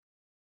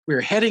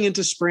We're heading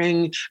into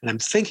spring, and I'm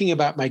thinking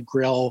about my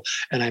grill,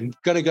 and I'm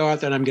going to go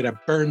out there and I'm going to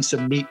burn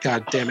some meat,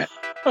 God damn it.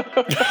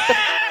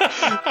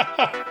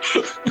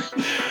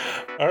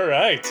 All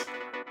right.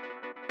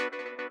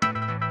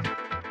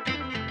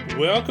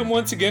 Welcome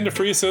once again to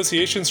Free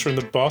Associations from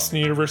the Boston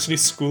University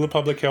School of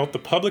Public Health, the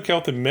Public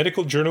Health and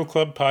Medical Journal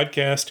Club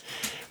podcast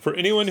for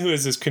anyone who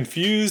is as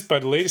confused by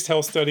the latest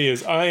health study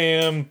as I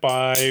am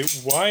by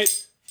why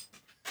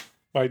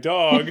my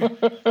dog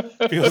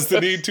feels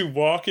the need to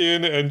walk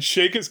in and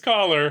shake his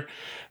collar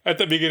at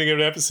the beginning of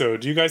an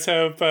episode. Do you guys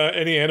have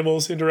any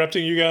animals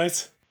interrupting you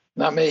guys?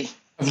 Not me.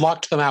 I've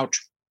locked them out.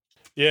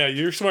 Yeah,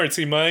 you're smart.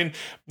 See, my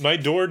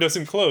door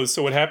doesn't close.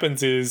 So what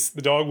happens is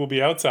the dog will be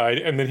outside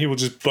and then he will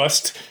just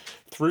bust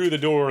through the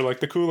door like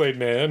the Kool-Aid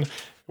man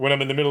when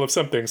I'm in the middle of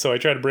something. So I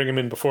try to bring him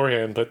in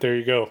beforehand, but there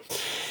you go.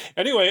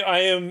 Anyway, I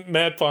am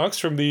Matt Fox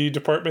from the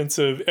Departments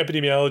of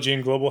Epidemiology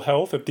and Global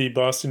Health at the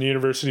Boston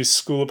University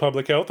School of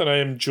Public Health. And I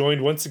am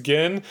joined once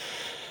again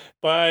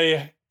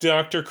by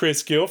Dr.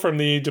 Chris Gill from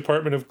the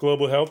Department of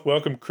Global Health.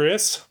 Welcome,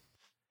 Chris.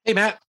 Hey,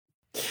 Matt.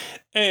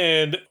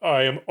 And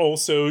I am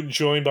also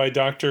joined by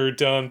Dr.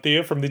 Don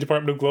Thea from the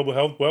Department of Global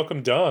Health.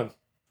 Welcome, Don.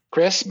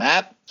 Chris,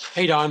 Matt.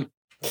 Hey, Don.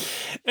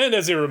 And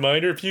as a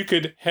reminder, if you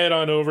could head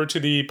on over to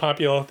the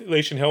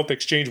Population Health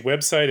Exchange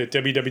website at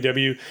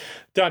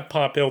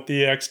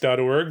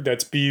www.pophealthx.org.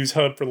 That's BU's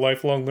hub for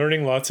lifelong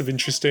learning. Lots of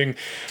interesting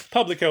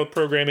public health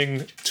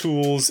programming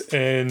tools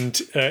and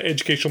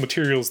educational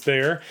materials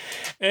there.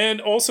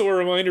 And also a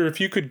reminder, if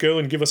you could go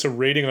and give us a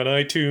rating on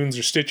iTunes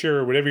or Stitcher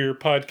or whatever your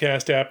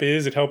podcast app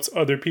is, it helps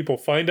other people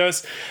find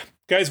us.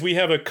 Guys, we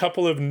have a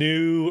couple of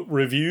new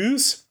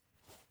reviews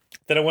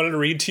that I wanted to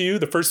read to you.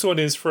 The first one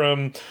is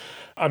from,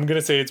 I'm going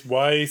to say it's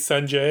Y.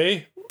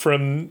 Sanjay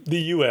from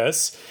the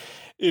U.S.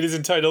 It is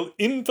entitled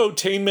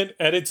Infotainment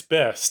at its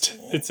Best.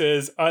 It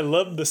says, I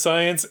love the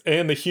science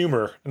and the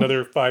humor.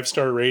 Another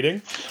 5-star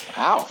rating.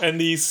 Wow. And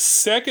the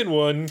second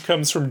one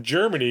comes from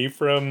Germany,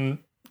 from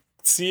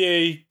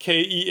Cakenger.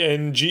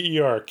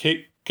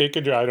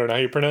 Cakenger, I don't know how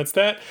you pronounce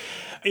that.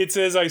 It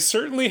says, I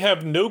certainly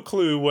have no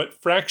clue what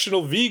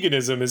fractional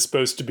veganism is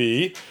supposed to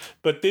be,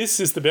 but this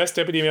is the best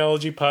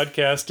epidemiology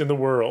podcast in the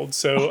world.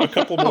 So a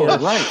couple more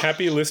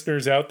happy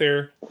listeners out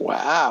there.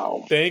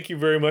 Wow. Thank you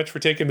very much for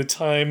taking the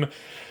time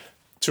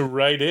to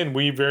write in.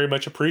 We very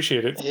much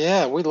appreciate it.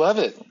 Yeah, we love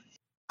it.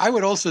 I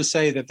would also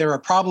say that there are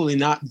probably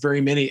not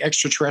very many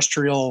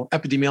extraterrestrial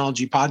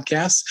epidemiology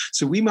podcasts,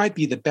 so we might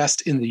be the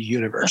best in the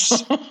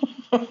universe.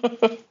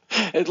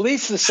 At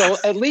least the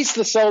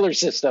solar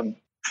system.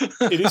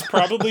 It is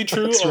probably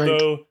true, That's right.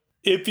 although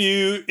if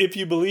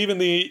you believe in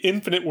the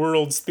infinite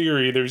worlds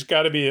theory, there's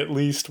got to be at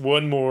least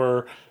one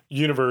more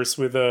universe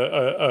with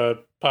a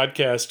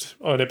podcast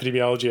on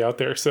epidemiology out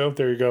there. So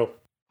there you go.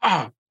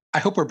 I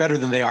hope we're better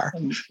than they are.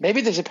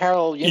 Maybe there's a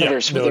parallel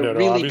universe with a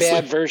really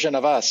bad version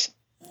of us.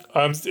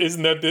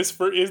 Isn't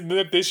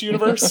that this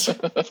universe?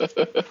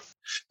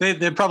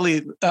 They're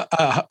probably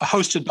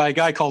hosted by a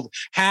guy called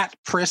Hat,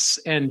 Priss,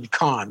 and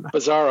Con.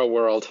 Bizarro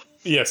world.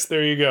 Yes,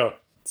 there you go.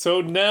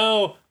 So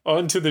now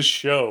on to the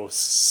show.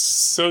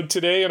 So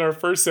today in our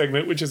first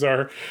segment, which is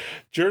our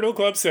Journal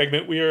Club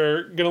segment, we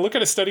are going to look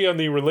at a study on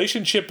the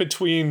relationship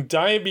between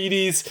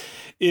diabetes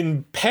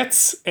in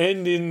pets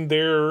and in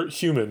their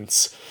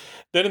humans.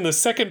 Then in the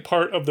second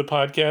part of the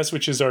podcast,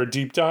 which is our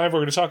deep dive, we're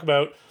going to talk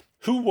about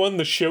who won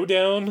the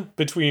showdown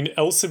between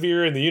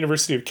Elsevier and the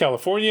University of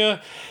California.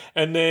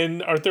 And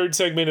then our third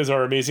segment is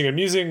our Amazing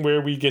Amusing,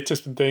 where we get to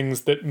some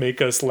things that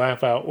make us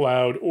laugh out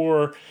loud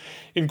or,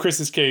 in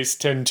Chris's case,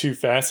 tend to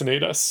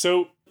fascinate us.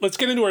 So let's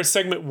get into our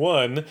segment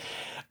one.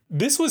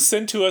 This was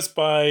sent to us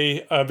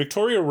by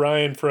Victoria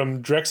Ryan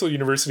from Drexel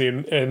University,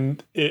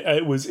 and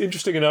it was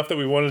interesting enough that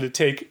we wanted to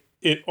take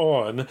it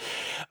on.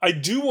 I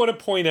do want to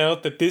point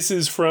out that this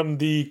is from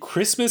the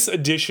Christmas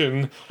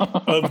edition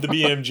of the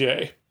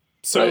BMJ.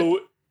 So,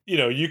 right.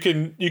 You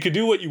can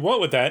do what you want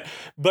with that,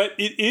 but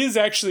it is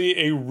actually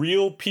a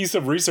real piece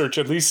of research,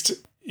 at least,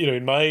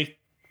 in my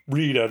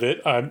read of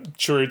it. I'm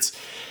sure it's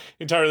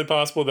entirely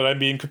possible that I'm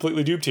being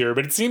completely duped here,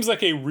 but it seems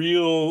like a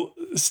real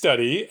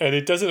study, and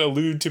it doesn't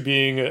allude to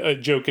being a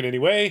joke in any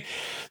way.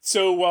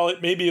 So while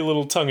it may be a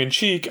little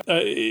tongue-in-cheek,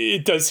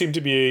 it does seem to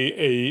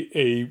be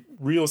a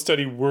real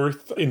study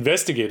worth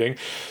investigating.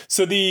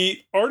 So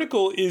the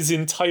article is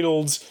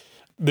entitled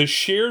The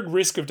Shared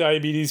Risk of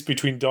Diabetes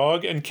Between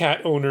Dog and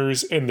Cat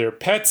Owners and Their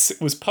Pets.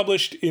 It was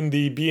published in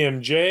the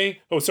BMJ.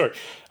 Oh, sorry.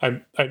 I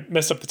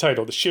messed up the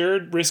title. The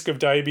Shared Risk of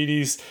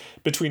Diabetes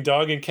Between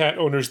Dog and Cat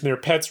Owners and Their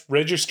Pets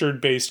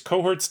Registered-Based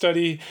Cohort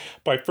Study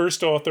by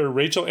first author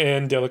Rachel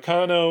Ann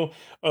Delicano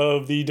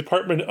of the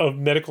Department of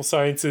Medical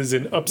Sciences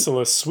in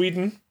Uppsala,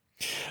 Sweden.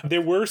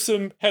 There were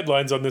some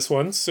headlines on this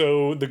one.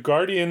 So The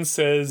Guardian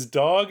says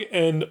dog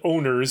and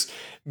owners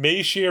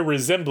may share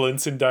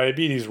resemblance in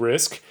diabetes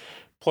risk,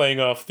 playing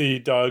off the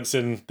dogs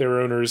and their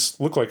owners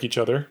look like each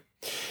other.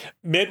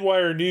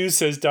 MedWire News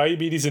says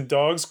diabetes in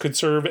dogs could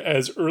serve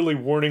as early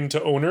warning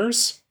to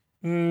owners.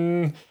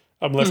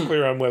 I'm less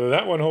clear on whether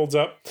that one holds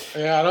up.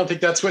 Yeah, I don't think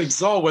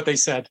that's all what they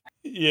said.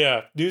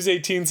 Yeah. News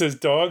 18 says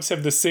dogs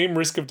have the same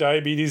risk of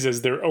diabetes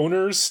as their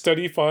owners,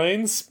 study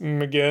finds.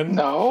 Again,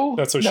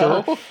 not so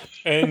sure.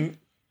 And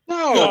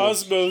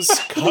Cosmos.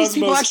 Do these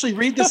people actually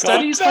read the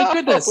studies? My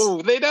goodness.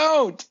 They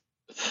don't.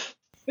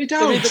 They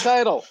don't. They read the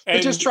title.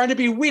 They're just trying to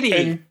be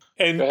witty.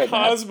 And ahead,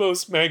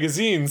 Cosmos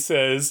magazine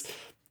says,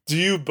 do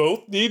you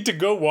both need to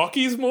go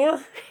walkies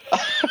more?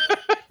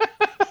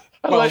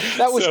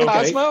 That was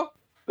Cosmo? Okay.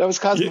 That was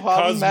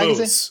Cosmopolitan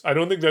magazine? I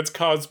don't think that's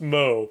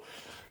Cosmo.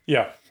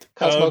 Yeah.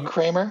 Cosmo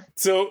Kramer?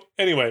 So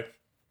anyway,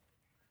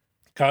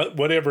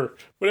 whatever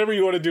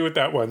you want to do with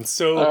that one.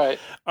 So, all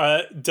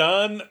right.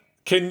 Don,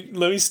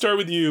 let me start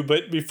with you,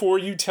 but before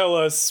you tell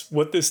us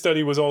what this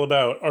study was all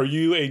about, are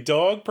you a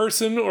dog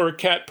person or a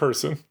cat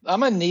person?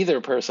 I'm a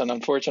neither person,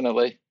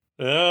 unfortunately.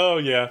 Oh,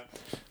 yeah.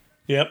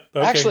 Yep.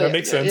 Okay, actually, that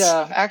makes sense.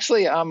 Yeah,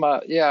 actually,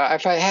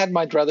 if I had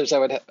my druthers,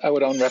 I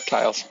would own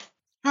reptiles.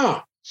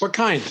 Oh, what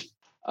kind?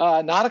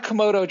 Not a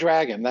Komodo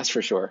dragon, that's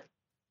for sure.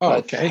 Oh,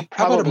 okay.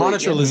 How about a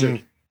monitor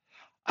lizard?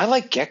 I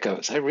like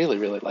geckos. I really,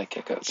 really like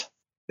geckos.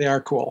 They are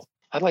cool.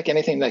 I like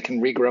anything that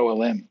can regrow a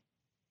limb.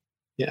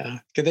 Yeah.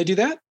 Can they do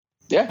that?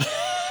 Yeah.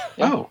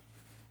 Oh.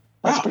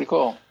 That's pretty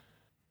cool.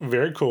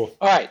 Very cool.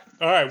 All right.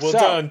 Well,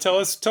 Don, tell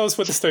us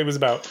what the study was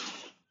about.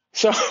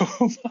 So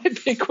my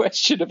big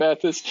question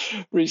about this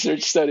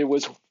research study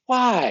was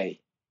why?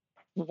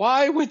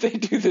 Why would they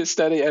do this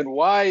study, and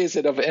why is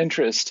it of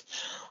interest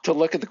to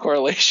look at the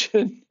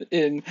correlation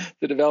in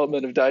the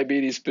development of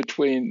diabetes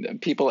between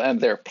people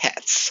and their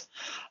pets?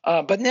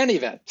 But in any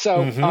event,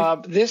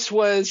 this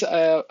was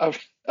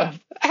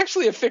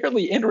actually a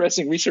fairly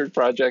interesting research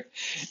project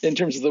in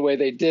terms of the way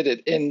they did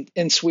it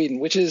in Sweden,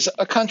 which is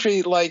a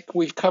country like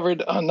we've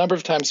covered a number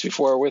of times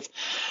before with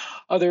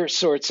other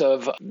sorts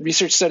of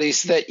research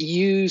studies that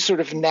use sort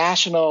of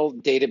national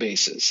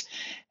databases.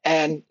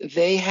 And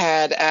they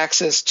had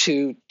access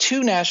to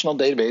two national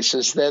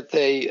databases that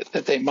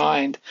they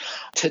mined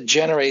to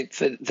generate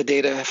the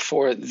data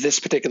for this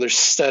particular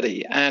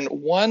study. And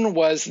one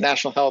was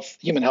National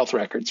Human Health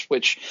Records,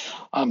 which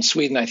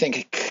Sweden, I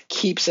think,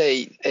 keeps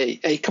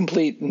a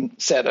complete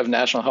set of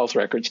national health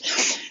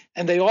records.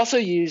 And they also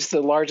use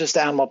the largest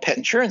animal pet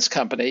insurance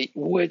company,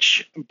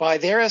 which by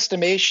their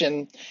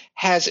estimation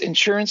has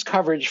insurance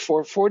coverage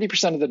for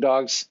 40% of the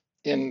dogs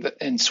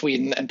in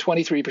Sweden and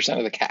 23%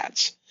 of the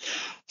cats.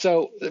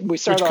 So we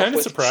start off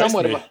with surprised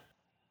me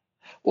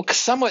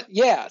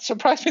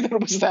that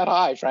it was that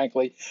high,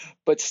 frankly.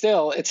 But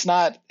still,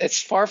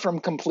 it's far from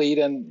complete.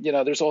 And,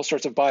 there's all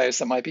sorts of bias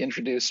that might be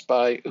introduced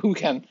by who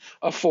can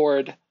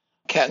afford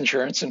cat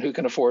insurance and who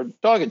can afford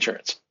dog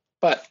insurance.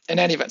 But in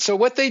any event, so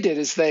what they did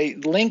is they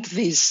linked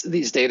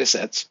these data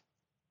sets,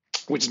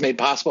 which is made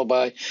possible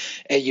by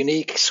a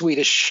unique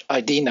Swedish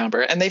ID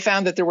number. And they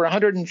found that there were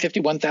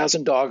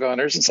 151,000 dog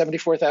owners and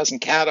 74,000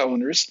 cat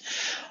owners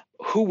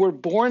who were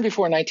born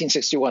before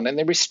 1961. And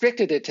they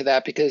restricted it to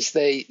that because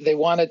they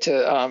wanted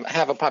to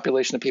have a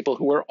population of people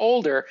who were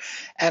older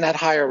and at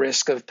higher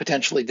risk of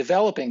potentially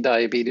developing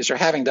diabetes or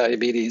having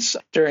diabetes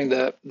during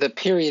the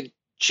period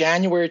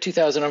January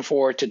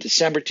 2004 to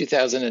December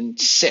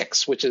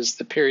 2006, which is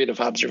the period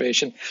of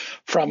observation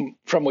from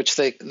which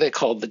they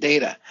culled the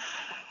data.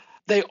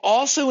 They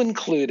also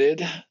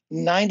included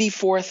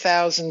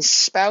 94,000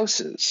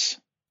 spouses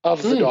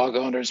of the dog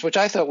owners, which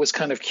I thought was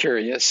kind of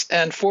curious,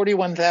 and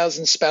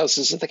 41,000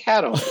 spouses of the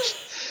cat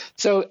owners.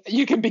 So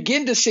you can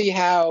begin to see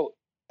how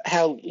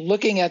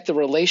looking at the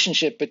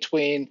relationship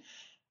between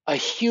a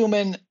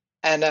human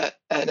and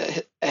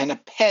a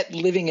pet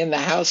living in the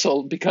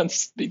household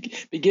begins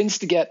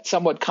to get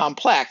somewhat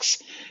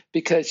complex,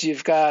 because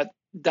you've got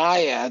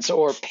dyads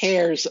or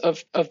pairs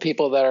of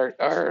people that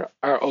are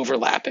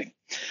overlapping.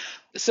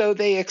 So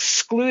they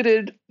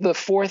excluded the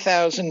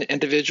 4,000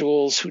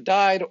 individuals who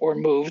died or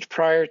moved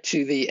prior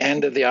to the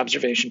end of the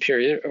observation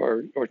period,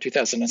 or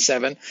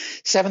 2007,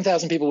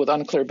 7,000 people with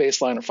unclear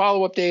baseline or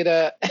follow-up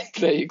data, and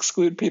they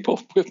exclude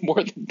people with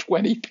more than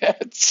 20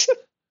 pets.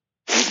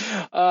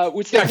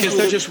 Which because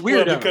they're just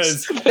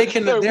weirdos. Well, because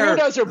they're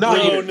weirdos or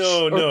breeders.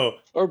 No.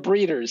 Or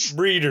breeders.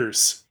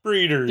 Breeders.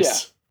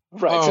 Yeah.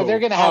 Right. So they're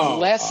going to have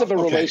less of a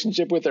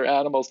relationship with their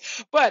animals.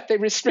 But they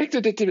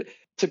restricted it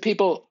to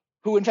people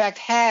who, in fact,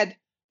 had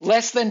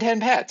less than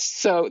 10 pets.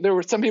 So there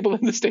were some people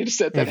in this data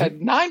set that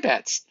had 9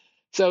 pets.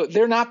 So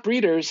they're not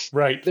breeders.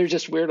 Right. They're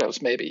just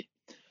weirdos, maybe.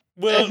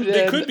 Well,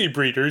 they could be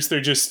breeders.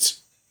 They're just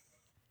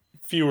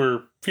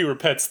fewer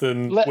pets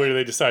than where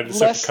they decided to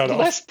set the cutoff.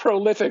 Less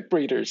prolific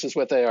breeders is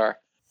what they are.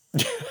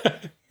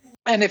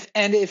 And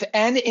if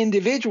an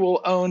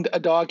individual owned a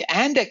dog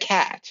and a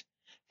cat,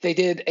 they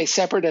did a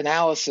separate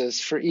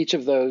analysis for each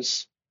of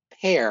those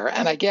pair.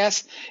 And I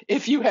guess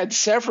if you had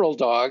several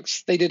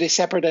dogs, they did a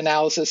separate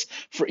analysis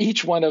for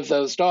each one of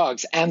those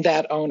dogs and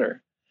that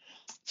owner.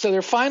 So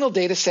their final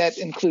data set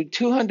include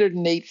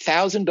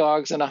 208,000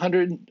 dogs and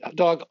 100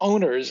 dog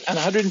owners and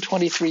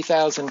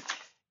 123,000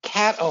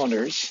 cat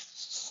owners.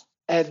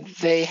 And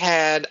they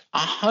had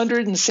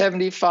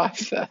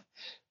 175.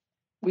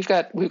 We've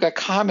got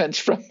comments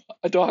from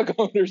a dog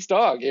owner's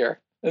dog here.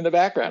 in the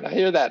background. I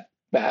hear that,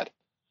 Matt.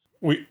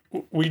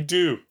 We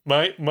do.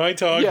 My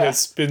dog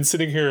has been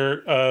sitting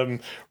here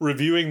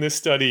reviewing this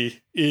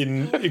study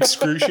in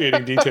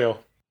excruciating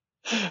detail.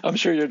 I'm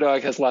sure your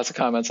dog has lots of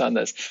comments on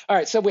this. All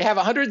right, so we have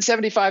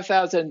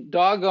 175,000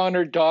 dog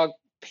owner dog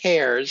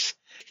pairs,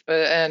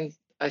 and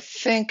I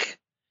think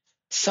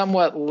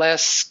somewhat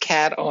less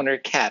cat owner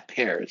cat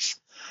pairs.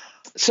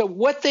 So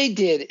what they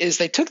did is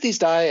they took these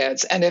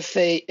dyads, and if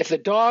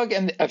the dog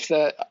and if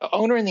the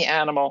owner and the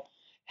animal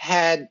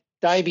had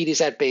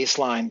diabetes at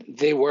baseline,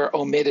 they were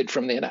omitted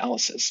from the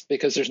analysis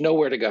because there's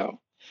nowhere to go.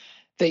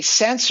 They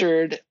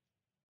censored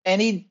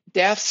any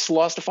deaths,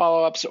 loss to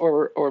follow-ups,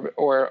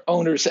 or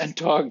owners and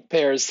dog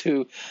pairs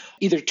who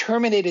either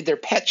terminated their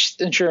pet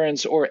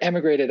insurance or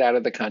emigrated out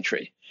of the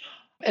country.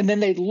 And then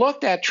they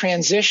looked at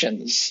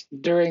transitions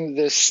during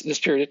this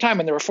period of time,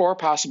 and there were 4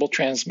 possible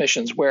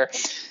transmissions where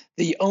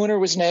the owner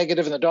was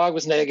negative and the dog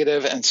was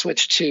negative, and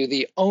switched to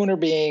the owner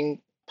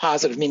being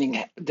positive,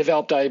 meaning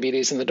developed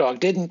diabetes, and the dog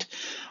didn't.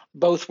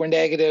 Both were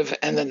negative,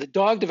 and then the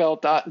dog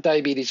developed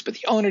diabetes, but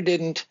the owner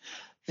didn't.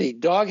 The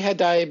dog had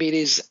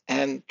diabetes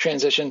and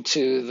transitioned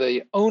to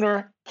the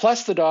owner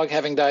plus the dog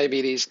having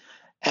diabetes,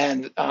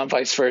 and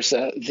vice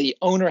versa. The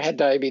owner had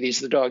diabetes,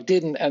 the dog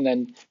didn't, and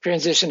then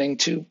transitioning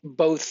to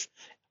both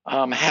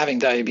having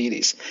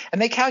diabetes.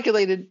 And they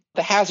calculated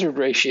the hazard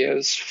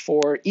ratios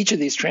for each of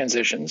these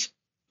transitions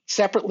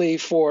separately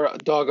for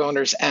dog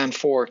owners and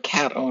for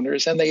cat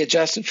owners, and they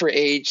adjusted for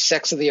age,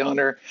 sex of the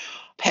owner,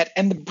 pet,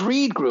 and the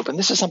breed group. And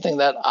this is something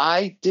that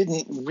I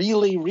didn't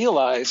really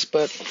realize,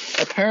 but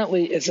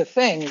apparently is a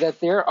thing, that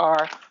there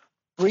are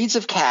breeds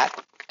of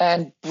cat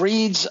and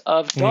breeds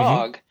of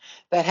dog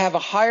that have a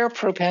higher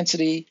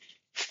propensity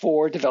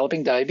for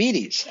developing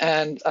diabetes.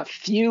 And a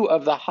few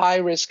of the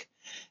high-risk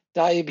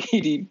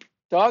diabetes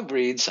dog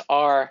breeds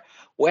are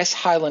West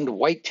Highland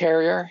White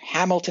Terrier,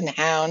 Hamilton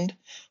Hound,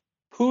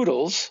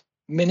 poodles,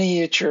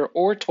 miniature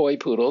or toy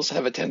poodles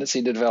have a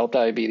tendency to develop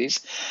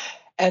diabetes.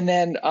 And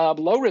then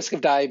low risk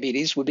of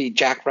diabetes would be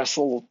Jack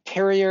Russell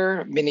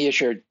Terrier,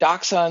 miniature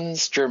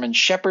dachshunds, German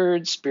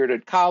shepherds,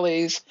 bearded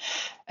collies.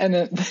 And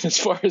then as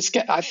far as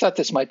cat, I thought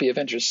this might be of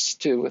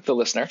interest to the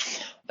listener.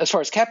 As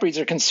far as cat breeds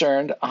are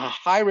concerned, a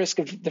high risk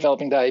of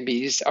developing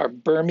diabetes are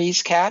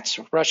Burmese cats,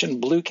 Russian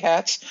blue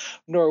cats,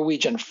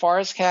 Norwegian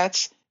forest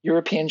cats,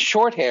 European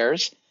short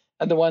hairs,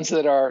 and the ones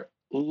that are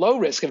low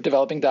risk of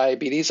developing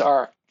diabetes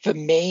are the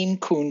Maine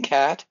coon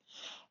cat,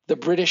 the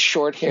British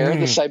short hair,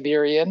 the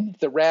Siberian,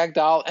 the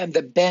ragdoll, and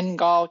the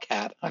Bengal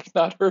cat. I've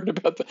not heard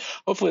about the.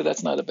 Hopefully,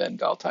 that's not a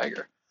Bengal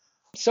tiger.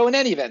 So, in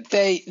any event,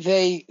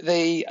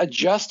 they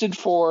adjusted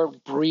for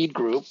breed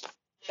group,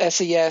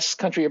 SES,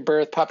 country of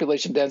birth,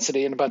 population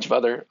density, and a bunch of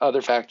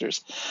other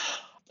factors.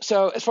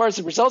 So, as far as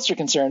the results are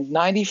concerned,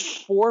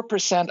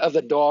 94% of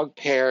the dog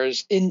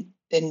pairs in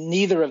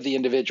neither of the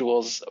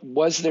individuals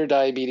was there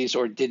diabetes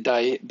or did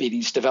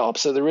diabetes develop.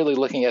 So they're really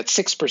looking at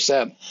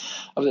 6%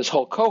 of this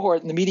whole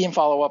cohort, and the median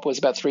follow-up was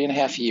about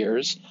 3.5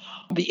 years.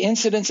 The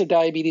incidence of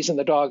diabetes in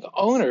the dog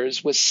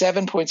owners was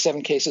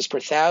 7.7 cases per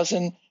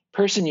 1,000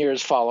 person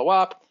years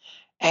follow-up,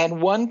 and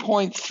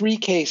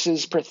 1.3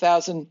 cases per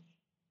 1,000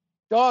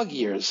 dog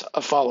years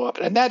of follow-up.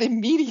 And that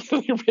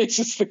immediately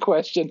raises the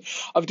question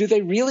of, do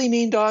they really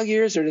mean dog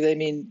years, or do they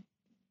mean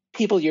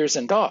people years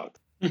in dog?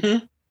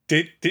 Mm-hmm.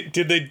 Did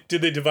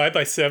they divide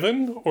by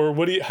 7, or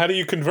how do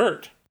you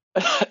convert?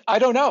 I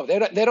don't know.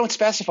 They don't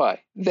specify.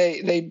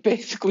 They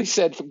basically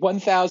said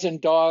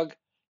 1,000 dog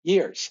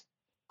years.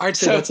 I'd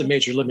say that's a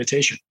major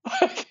limitation.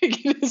 I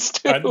think it is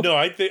too. No,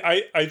 I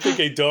think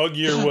a dog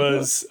year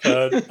was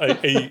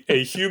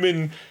a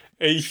human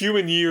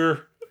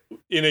year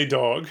in a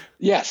dog.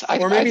 Yes,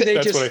 or maybe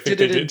they just did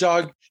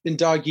it in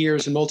dog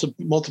years and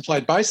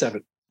multiplied by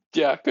 7.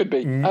 Yeah, could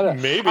be. I don't know.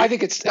 Maybe. I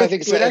think it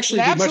would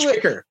actually be much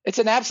quicker. It's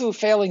an absolute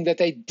failing that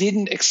they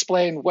didn't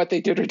explain what they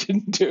did or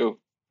didn't do,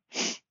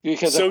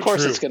 because of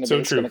course it's going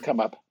to come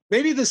up.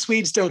 Maybe the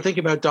Swedes don't think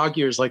about dog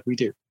years like we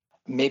do.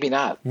 Maybe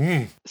not.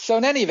 So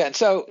in any event,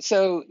 so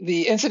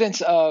the incidence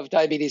of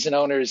diabetes in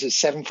owners is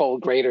 7-fold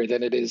greater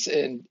than it is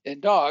in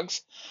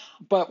dogs.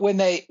 But when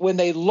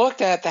they looked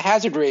at the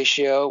hazard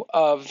ratio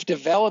of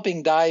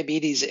developing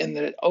diabetes in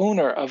the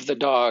owner of the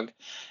dog,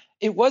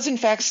 it was, in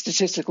fact,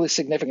 statistically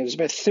significant. There's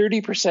about a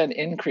 30%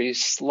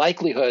 increase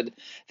likelihood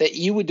that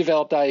you would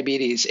develop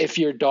diabetes if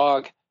your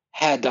dog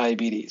had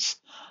diabetes.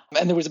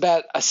 And there was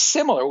about a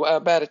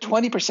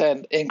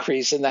 20%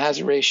 increase in the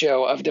hazard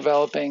ratio of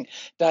developing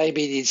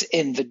diabetes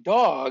in the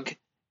dog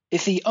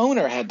if the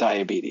owner had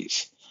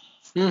diabetes.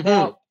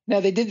 Mm-hmm. Now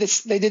they did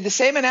this. They did the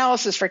same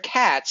analysis for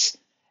cats,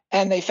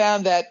 and they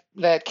found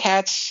that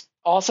cats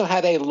also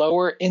had a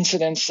lower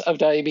incidence of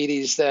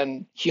diabetes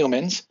than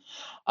humans.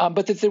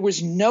 But that there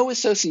was no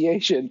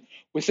association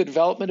with the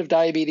development of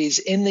diabetes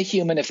in the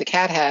human if the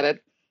cat had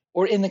it,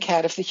 or in the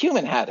cat if the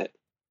human had it.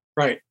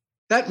 Right.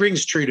 That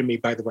rings true to me,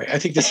 by the way. I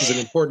think this is an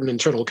important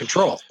internal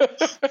control.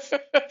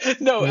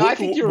 No, I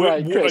think you're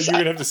right, Chris. You're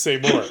going to have to say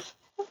more.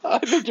 I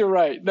think you're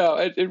right. No,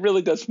 it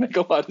really does make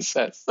a lot of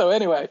sense. So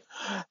anyway,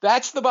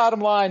 that's the bottom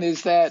line,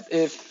 is that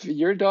if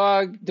your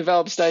dog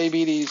develops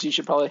diabetes, you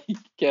should probably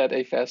get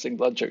a fasting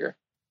blood sugar.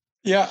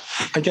 Yeah,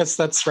 I guess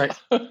that's right.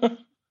 Okay,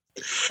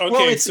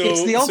 well, it's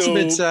the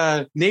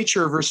ultimate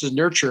nature versus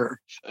nurture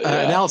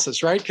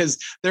analysis, right? Because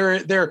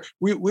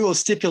we will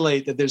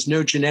stipulate that there's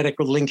no genetic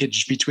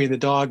linkage between the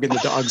dog and the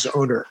dog's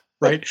owner,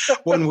 right?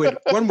 One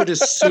would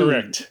assume.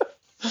 Correct.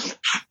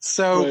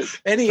 So Right.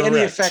 any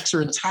effects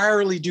are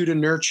entirely due to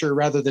nurture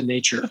rather than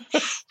nature.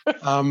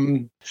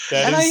 That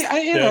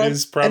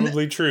is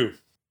probably true.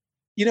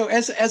 You know,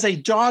 as a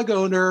dog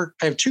owner,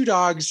 I have 2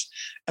 dogs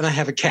and I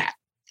have a cat.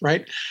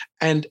 Right.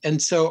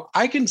 And so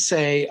I can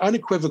say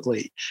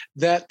unequivocally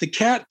that the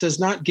cat does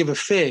not give a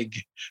fig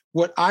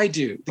what I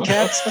do. The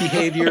cat's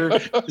behavior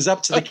is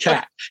up to the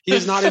cat. He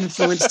is not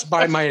influenced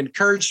by my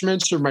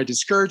encouragements or my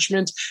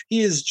discouragements. He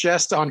is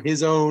just on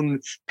his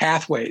own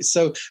pathways.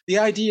 So the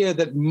idea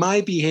that my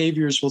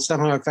behaviors will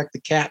somehow affect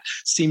the cat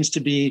seems to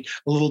be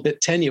a little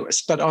bit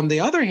tenuous. But on the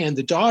other hand,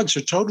 the dogs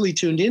are totally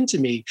tuned into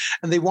me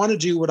and they want to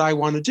do what I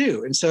want to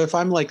do. And so if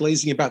I'm like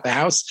lazing about the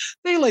house,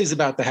 they laze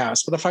about the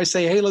house. But if I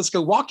say, hey, let's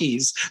go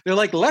walkies, they're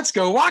like, let's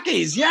go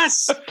walkies.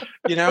 Yes.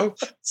 You know,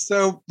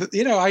 so,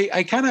 you know,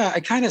 I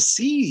kind of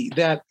see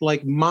that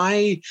like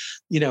my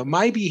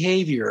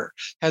behavior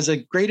has a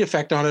great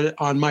effect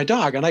on my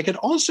dog. And I could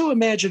also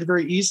imagine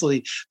very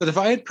easily that if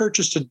I had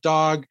purchased a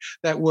dog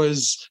that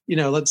was, you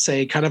know, let's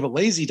say kind of a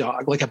lazy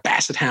dog, like a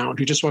basset hound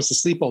who just wants to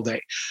sleep all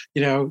day,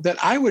 you know,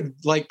 that I would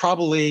like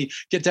probably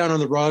get down on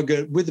the rug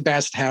with the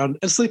basset hound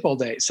and sleep all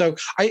day. So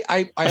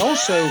I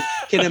also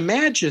can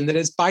imagine that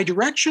it's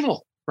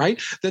bidirectional.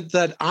 Right?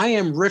 That I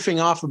am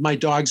riffing off of my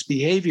dog's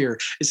behavior.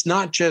 It's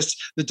not just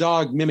the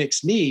dog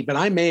mimics me, but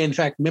I may in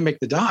fact mimic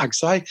the dog.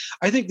 So I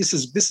think this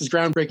is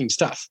groundbreaking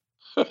stuff.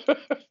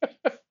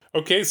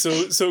 Okay,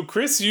 so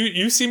Chris,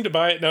 you seem to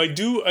buy it. Now I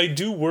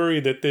do worry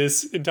that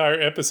this entire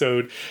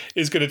episode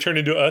is going to turn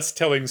into us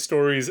telling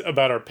stories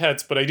about our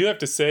pets, but I do have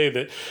to say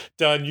that,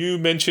 Don, you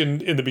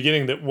mentioned in the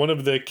beginning that one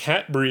of the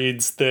cat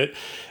breeds that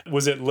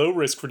was at low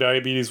risk for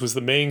diabetes was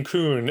the Maine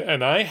Coon,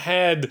 and I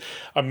had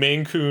a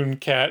Maine Coon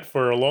cat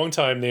for a long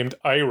time named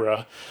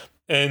Ira,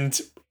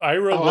 and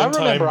Ira one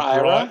time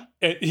brought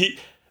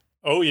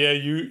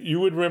you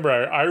would remember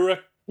Ira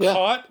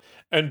caught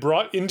and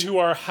brought into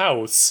our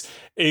house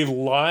a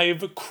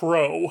live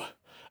crow.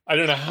 I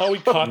don't know how he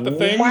caught the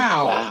thing.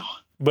 Wow.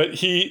 But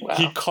he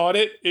caught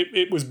it.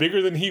 It was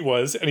bigger than he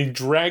was, and he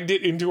dragged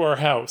it into our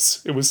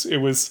house. It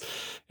was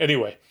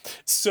anyway.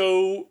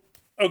 So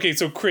okay,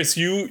 so Chris,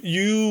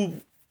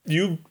 you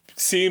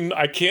seem,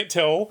 I can't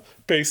tell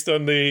based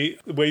on the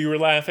way you were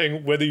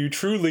laughing whether you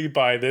truly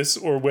buy this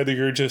or whether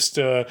you're just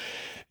you're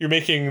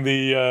making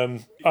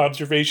the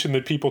observation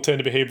that people tend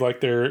to behave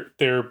like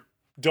their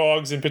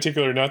dogs in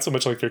particular, not so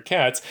much like their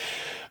cats.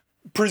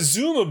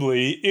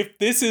 Presumably, if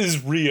this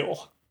is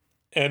real,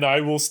 and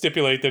I will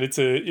stipulate that it's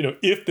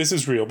if this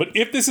is real, but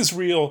if this is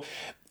real,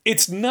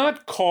 it's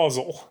not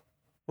causal,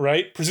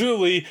 right?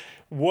 Presumably,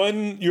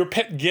 your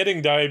pet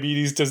getting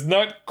diabetes does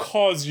not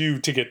cause you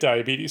to get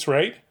diabetes,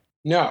 right?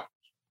 No.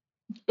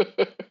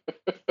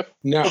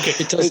 No, okay.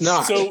 It does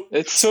not.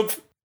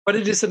 But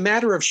it is a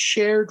matter of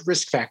shared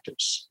risk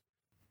factors.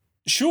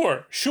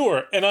 Sure.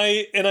 And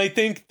I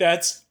think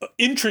that's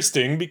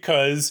interesting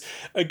because,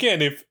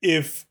 again,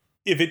 if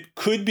it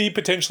could be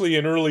potentially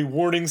an early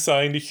warning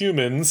sign to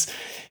humans,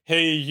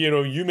 hey,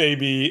 you may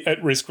be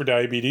at risk for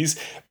diabetes,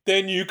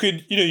 then you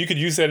could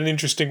use that in an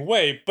interesting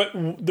way. But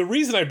the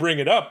reason I bring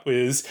it up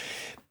is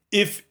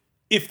if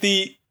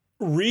the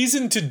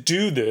reason to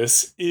do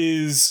this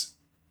is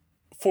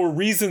for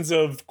reasons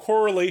of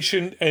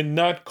correlation and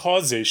not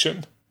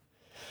causation,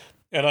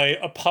 and I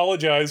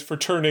apologize for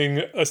turning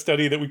a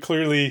study that we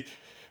clearly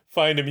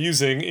find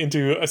amusing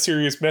into a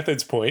serious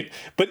methods point.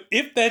 But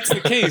if that's the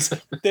case,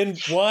 then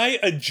why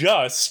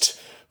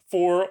adjust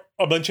for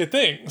a bunch of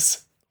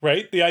things,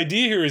 right? The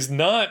idea here is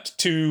not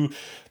to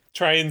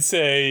try and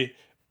say,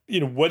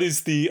 what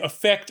is the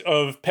effect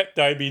of pet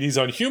diabetes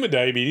on human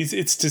diabetes?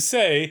 It's to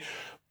say,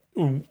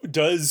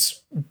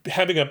 does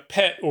having a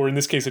pet, or in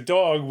this case a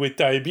dog with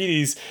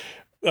diabetes,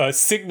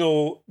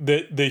 signal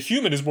that the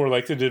human is more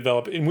likely to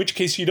develop, in which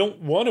case you don't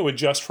want to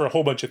adjust for a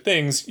whole bunch of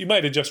things. You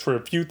might adjust for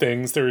a few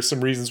things. There are some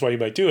reasons why you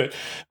might do it.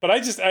 But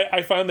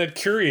I found that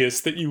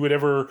curious that you would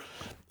ever,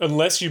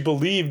 unless you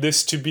believe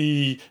this to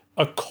be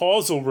a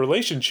causal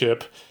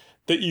relationship,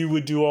 that you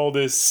would do all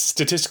this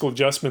statistical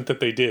adjustment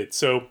that they did.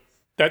 So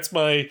that's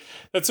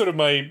sort of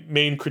my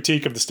main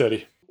critique of the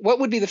study. What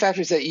would be the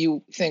factors that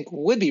you think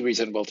would be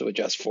reasonable to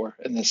adjust for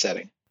in this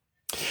setting?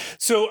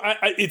 So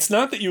it's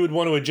not that you would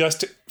want to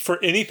adjust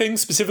for anything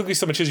specifically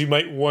so much as you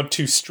might want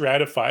to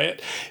stratify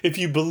it. If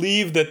you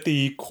believe that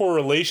the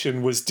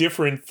correlation was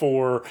different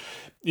for,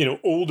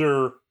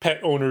 older pet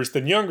owners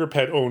than younger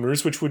pet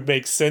owners, which would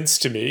make sense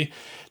to me,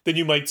 then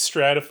you might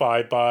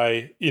stratify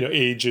by,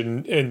 age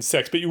and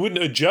sex, but you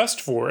wouldn't adjust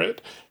for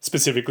it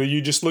specifically.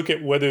 You just look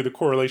at whether the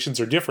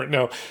correlations are different.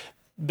 Now,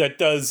 that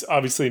does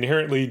obviously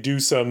inherently do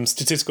some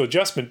statistical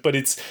adjustment, but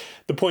it's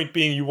the point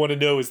being you want to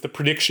know, is the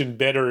prediction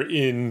better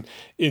in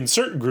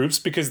certain groups?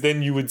 Because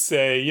then you would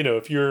say,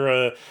 if you're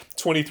a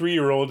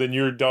 23-year-old and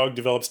your dog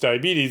develops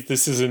diabetes,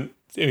 this isn't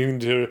anything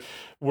to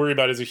worry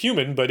about as a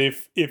human. But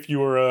if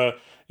you're a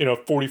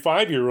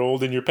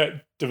 45-year-old and your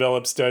pet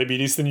develops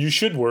diabetes, then you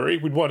should worry.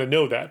 We'd want to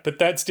know that. But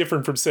that's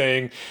different from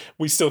saying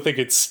we still think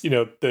it's,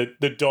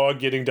 the dog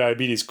getting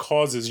diabetes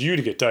causes you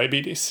to get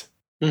diabetes.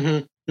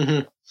 Mm-hmm.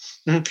 Mm-hmm.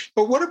 Mm-hmm.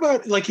 But what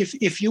about, like,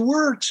 if you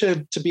were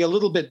to be a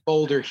little bit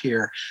bolder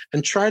here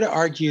and try to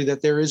argue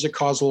that there is a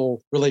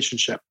causal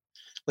relationship,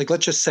 like,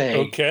 let's just say,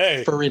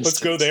 okay, for instance, let's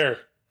go there.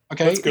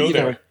 Okay, let's go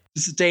there.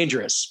 This is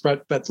dangerous,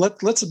 but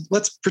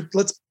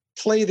let's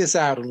play this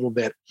out a little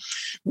bit.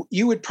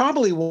 You would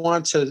probably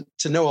want to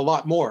know a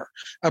lot more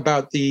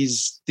about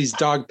these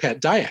dog pet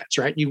diets,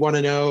 right? You want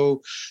to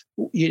know,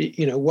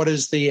 what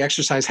is the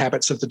exercise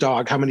habits of the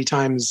dog? How many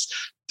times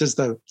does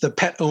the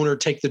pet owner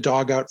take the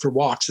dog out for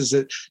walks?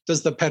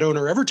 Does the pet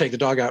owner ever take the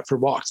dog out for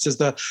walks? Does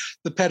the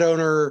pet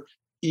owner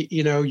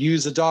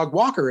use a dog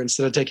walker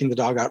instead of taking the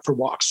dog out for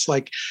walks?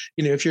 Like,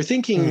 if you're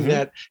thinking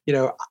that,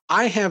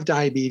 I have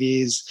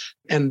diabetes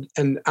and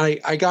I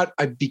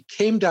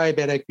became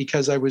diabetic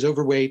because I was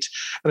overweight,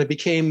 and I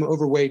became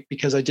overweight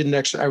because I didn't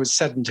actually, I was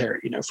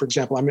sedentary, for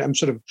example. I'm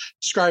sort of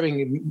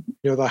describing,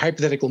 the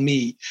hypothetical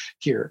me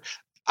here.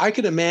 I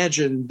could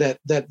imagine that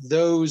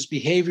those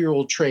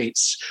behavioral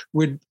traits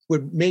would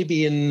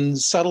maybe in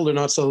subtle or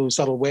not so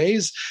subtle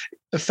ways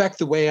affect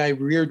the way I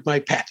reared my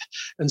pet.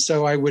 And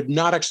so I would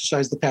not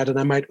exercise the pet and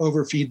I might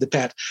overfeed the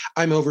pet.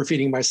 I'm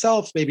overfeeding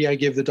myself. Maybe I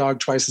give the dog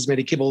twice as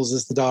many kibbles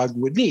as the dog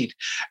would need.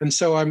 And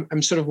so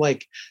I'm sort of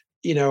like,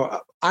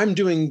 I'm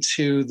doing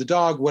to the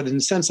dog what in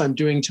a sense I'm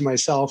doing to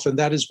myself. And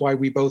that is why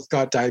we both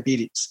got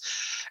diabetes.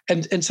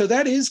 And so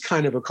that is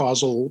kind of a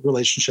causal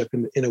relationship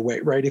in a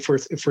way, right? If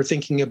we're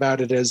thinking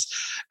about it as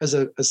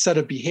a set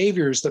of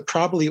behaviors that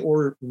probably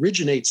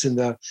originates in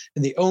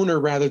the owner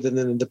rather than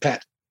in the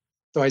pet.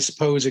 Though I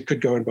suppose it could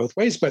go in both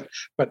ways, but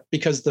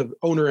because the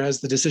owner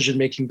has the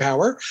decision-making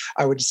power,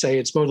 I would say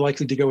it's more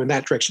likely to go in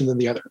that direction than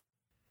the other.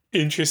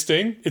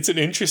 Interesting. It's an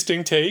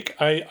interesting take.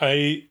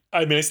 I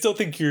mean, I still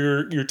think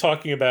you're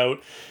talking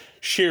about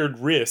shared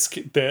risk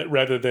that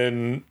rather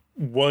than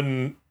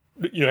one,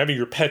 having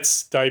your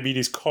pet's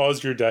diabetes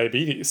cause your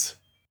diabetes.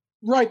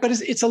 Right, but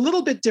it's a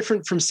little bit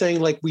different from saying,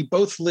 like, we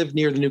both live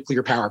near the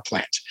nuclear power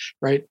plant,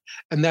 right?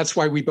 And that's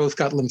why we both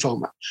got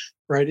lymphoma,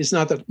 right? It's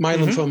not that my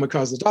lymphoma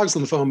caused the dog's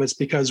lymphoma. It's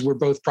because we're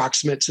both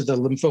proximate to the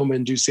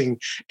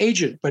lymphoma-inducing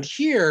agent. But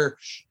here,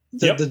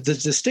 the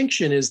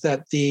distinction is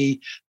that the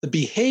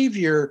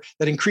behavior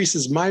that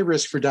increases my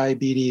risk for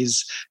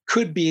diabetes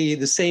could be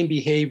the same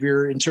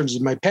behavior in terms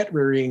of my pet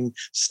rearing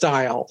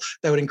style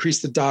that would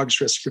increase the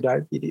dog's risk for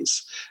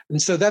diabetes. And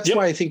so that's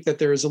why I think that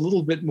there is a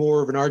little bit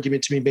more of an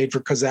argument to be made for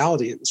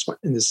causality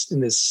in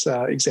this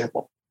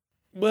example.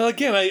 Well,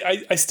 again,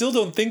 I still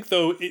don't think,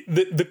 though,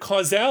 the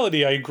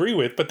causality I agree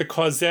with, but the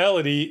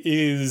causality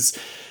is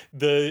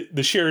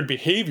the shared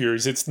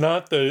behaviors. It's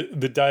not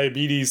the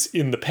diabetes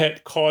in the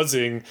pet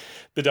causing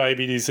the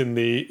diabetes in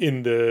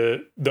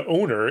the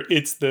owner.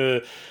 It's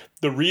the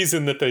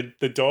reason that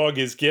the dog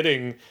is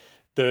getting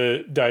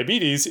the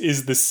diabetes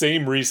is the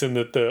same reason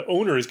that the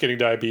owner is getting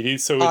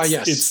diabetes. So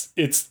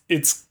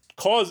it's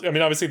cause. I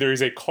mean, obviously there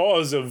is a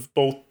cause of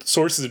both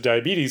sources of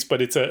diabetes, but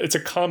it's a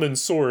common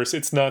source.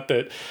 It's not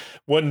that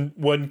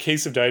one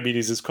case of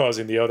diabetes is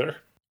causing the other.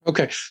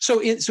 Okay,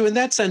 so in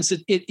that sense,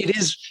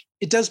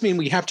 it does mean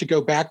we have to go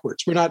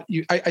backwards. We're not.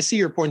 I see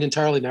your point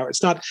entirely now.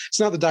 It's not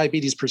the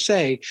diabetes per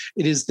se.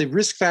 It is the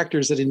risk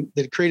factors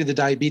that created the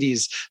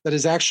diabetes that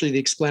is actually the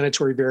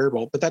explanatory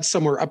variable. But that's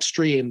somewhere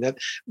upstream that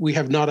we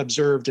have not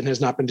observed and has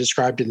not been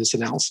described in this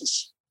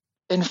analysis.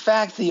 In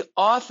fact, the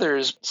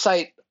authors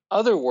cite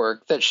other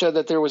work that showed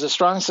that there was a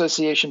strong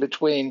association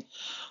between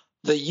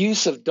the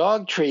use of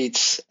dog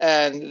treats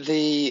and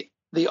the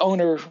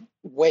owner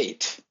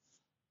weight.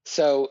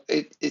 So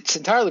it's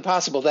entirely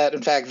possible that,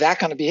 in fact, that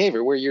kind of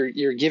behavior where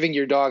you're giving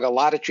your dog a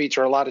lot of treats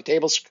or a lot of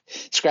table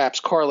scraps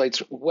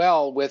correlates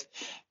well with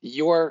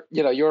your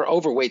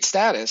overweight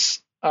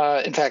status.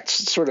 In fact,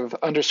 sort of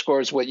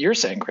underscores what you're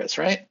saying, Chris,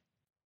 right?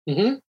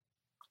 Mm-hmm.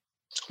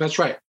 That's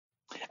right.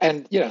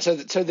 And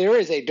so there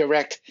is a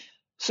direct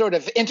sort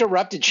of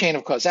interrupted chain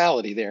of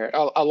causality there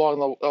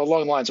along the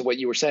lines of what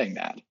you were saying,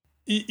 Matt.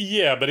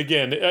 Yeah, but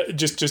again,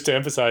 just to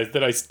emphasize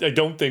that I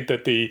don't think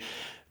that the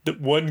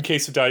one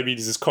case of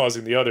diabetes is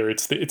causing the other.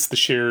 It's the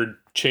shared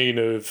chain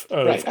of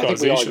right. causation. I think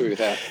we all agree with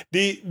that.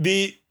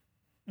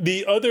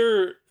 The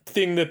other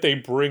thing that they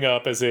bring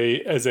up as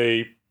a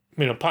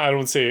I don't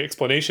want to say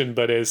explanation,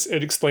 but as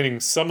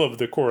explaining some of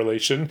the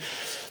correlation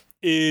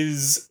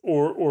is,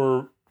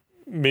 or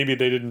maybe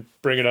they didn't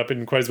bring it up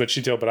in quite as much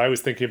detail, but I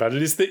was thinking about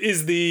it,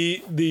 is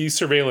the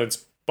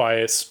surveillance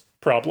bias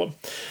problem.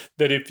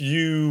 That if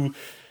you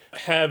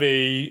have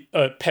a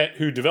pet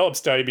who develops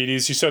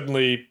diabetes, you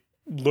suddenly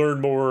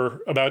learn more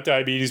about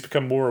diabetes,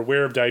 become more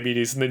aware of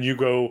diabetes, and then you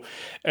go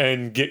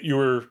and get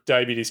your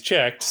diabetes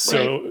checked.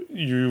 So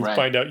you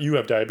find out you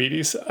have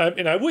diabetes.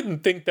 And I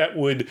wouldn't think that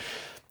would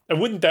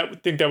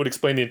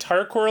explain the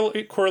entire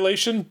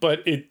correlation,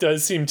 but it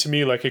does seem to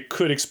me like it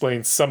could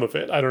explain some of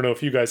it. I don't know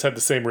if you guys had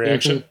the same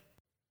reaction. Mm-hmm.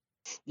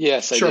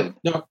 Yes, I did.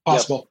 No,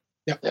 possible.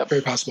 Yep.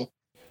 Very possible.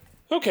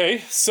 Okay,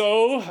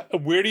 so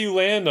where do you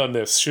land on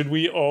this?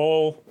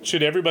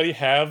 Should everybody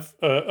have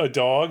a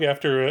dog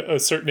after a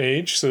certain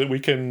age so that we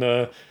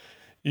can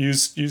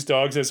use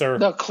dogs as our...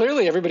 No,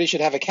 clearly everybody should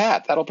have a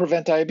cat. That'll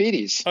prevent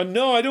diabetes.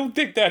 No, I don't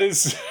think that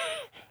is...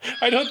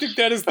 I don't think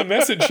that is the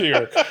message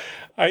here.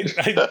 I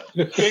think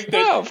that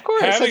no, of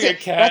course. Having a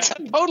cat...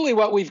 That's totally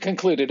what we've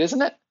concluded,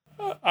 isn't it?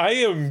 I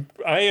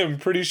am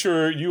pretty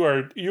sure you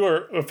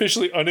are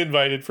officially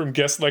uninvited from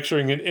guest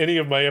lecturing in any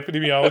of my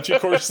epidemiology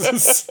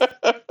courses.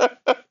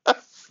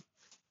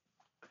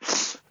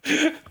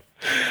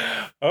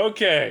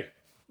 Okay.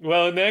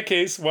 Well, in that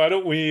case, why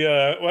don't we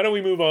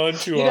move on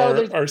to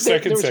our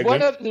second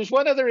segment? There's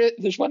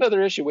one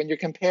other issue when you're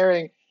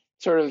comparing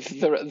sort of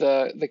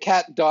the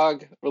cat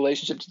dog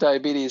relationship to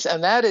diabetes,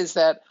 and that is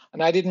that,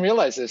 and I didn't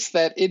realize this,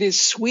 that it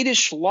is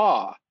Swedish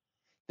law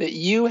that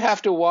you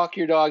have to walk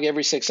your dog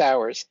every 6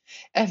 hours,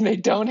 and they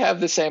don't have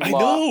the same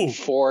law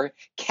for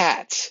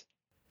cats.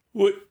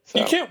 What? So.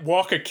 You can't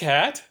walk a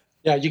cat?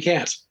 Yeah, you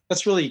can't.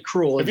 That's really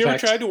cruel. Have you ever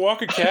tried to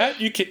walk a cat?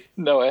 You can't.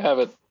 No, I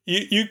haven't.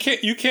 You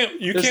can't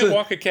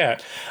walk a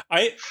cat.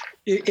 I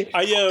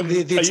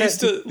used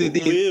to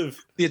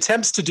live. The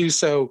attempts to do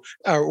so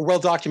are well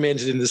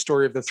documented in the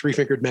story of the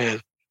three-fingered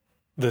man.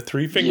 The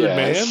three-fingered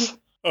man?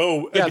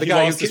 Oh, yeah, the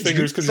guy lost his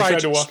fingers because he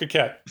tried to walk a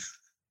cat.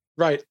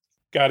 Right.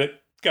 Got it.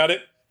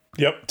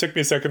 Yep, took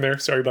me a second there.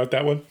 Sorry about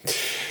that one.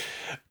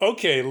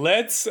 Okay,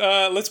 let's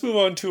move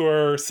on to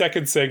our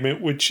second segment,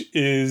 which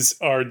is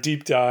our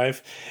deep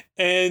dive.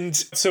 And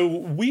so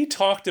we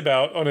talked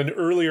about on an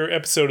earlier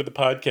episode of the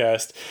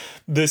podcast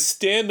the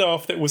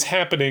standoff that was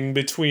happening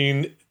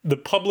between the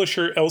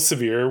publisher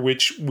Elsevier,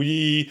 which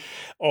we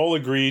all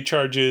agree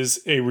charges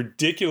a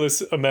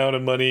ridiculous amount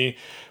of money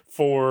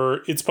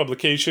for its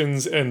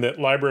publications, and that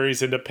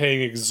libraries end up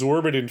paying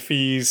exorbitant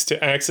fees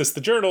to access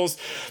the journals,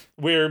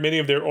 where many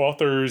of their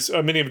authors,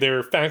 many of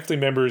their faculty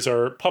members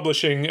are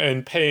publishing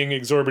and paying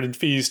exorbitant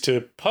fees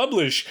to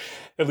publish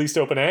at least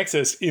open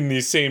access in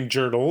these same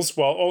journals,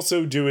 while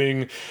also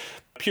doing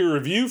peer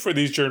review for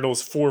these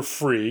journals for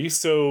free.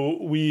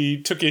 So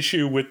we took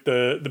issue with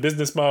the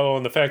business model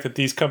and the fact that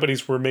these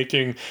companies were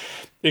making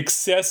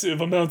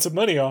excessive amounts of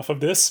money off of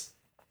this.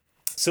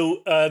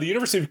 So the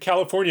University of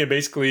California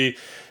basically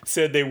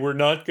said they were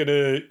not going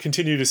to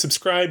continue to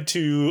subscribe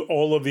to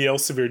all of the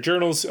Elsevier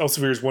journals.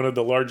 Elsevier is one of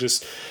the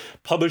largest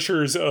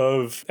publishers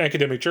of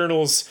academic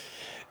journals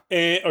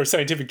or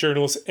scientific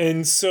journals.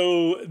 And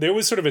so there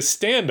was sort of a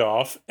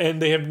standoff, and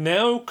they have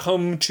now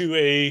come to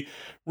a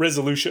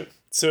resolution.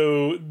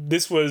 So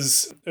this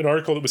was an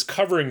article that was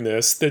covering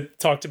this that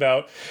talked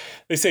about,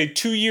 they say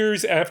 2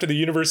 years after the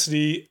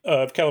University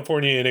of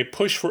California in a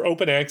push for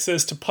open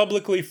access to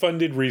publicly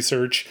funded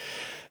research,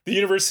 the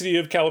University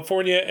of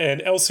California and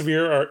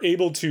Elsevier are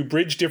able to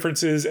bridge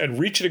differences and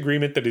reach an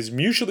agreement that is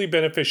mutually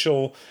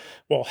beneficial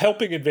while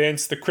helping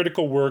advance the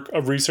critical work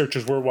of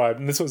researchers worldwide.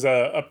 And this was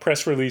a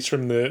press release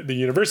from the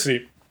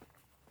university.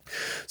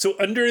 So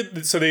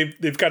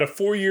they've got a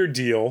 4-year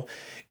deal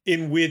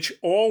in which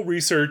all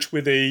research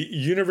with a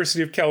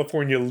University of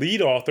California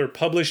lead author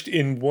published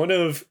in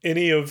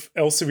any of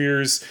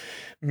Elsevier's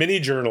many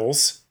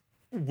journals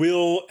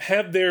will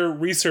have their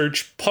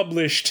research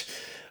published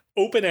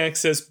open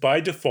access by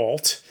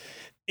default.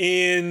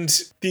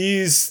 And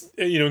these,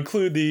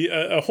 include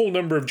a whole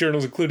number of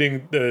journals,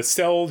 including the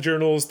Cell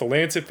journals, the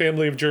Lancet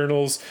family of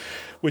journals,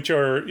 which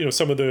are,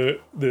 some of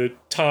the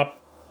top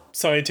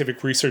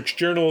scientific research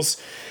journals.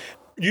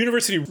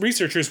 University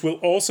researchers will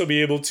also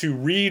be able to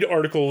read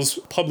articles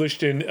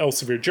published in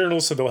Elsevier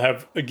journals, so they'll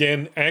have,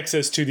 again,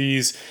 access to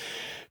these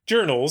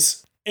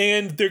journals.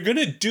 And they're going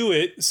to do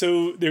it,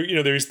 so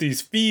there's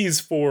these fees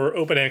for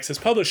open access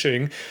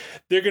publishing.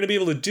 They're going to be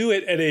able to do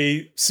it at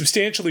a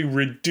substantially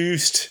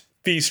reduced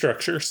fee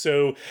structure.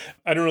 So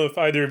I don't know if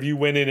either of you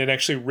went in and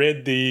actually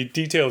read the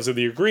details of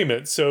the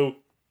agreement.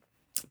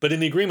 But in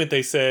the agreement,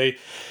 they say,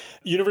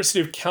 University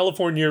of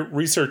California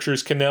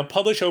researchers can now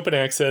publish open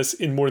access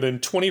in more than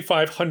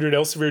 2,500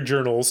 Elsevier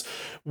journals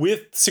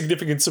with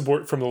significant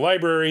support from the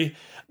library.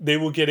 They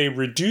will get a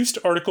reduced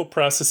article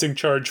processing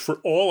charge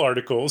for all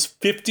articles,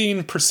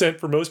 15%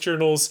 for most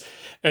journals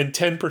and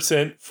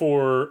 10%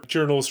 for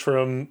journals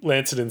from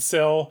Lancet and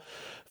Cell.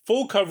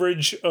 Full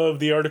coverage of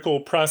the article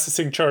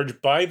processing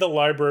charge by the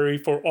library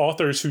for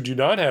authors who do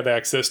not have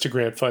access to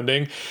grant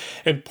funding,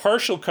 and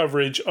partial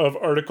coverage of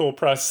article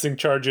processing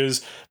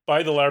charges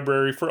by the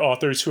library for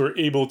authors who are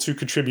able to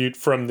contribute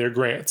from their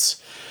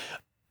grants.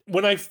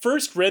 When I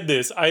first read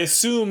this, I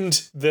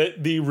assumed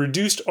that the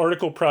reduced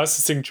article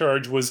processing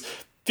charge was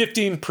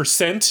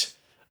 15%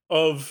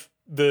 of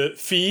the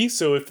fee.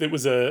 So if it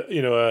was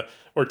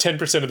or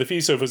 10% of the fee,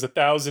 so if it was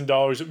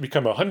 $1,000, it would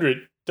become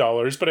 $100.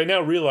 dollars, but I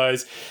now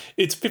realize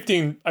it's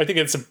 15. I think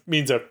it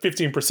means a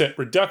 15%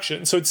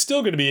 reduction. So it's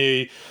still going to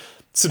be a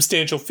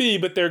substantial fee,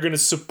 but they're going to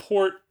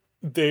support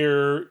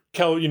their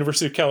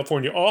University of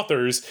California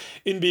authors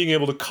in being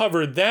able to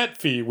cover that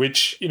fee,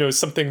 which, is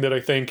something that I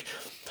think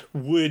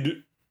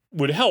would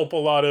help a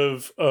lot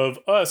of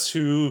us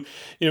who,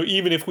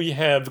 even if we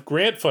have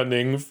grant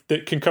funding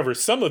that can cover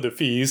some of the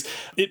fees,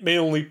 it may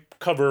only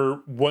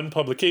cover one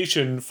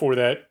publication for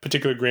that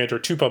particular grant or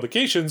two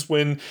publications,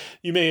 when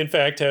you may in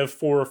fact have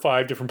 4 or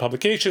 5 different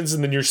publications,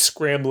 and then you're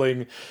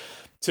scrambling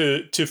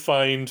to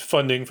find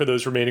funding for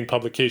those remaining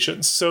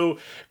publications. So,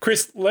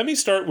 Chris, let me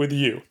start with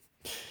you.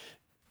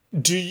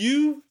 Do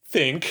you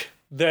think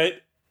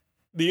that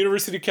the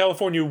University of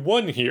California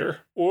won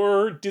here,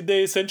 or did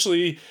they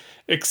essentially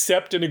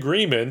accept an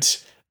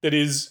agreement that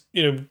is,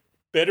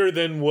 better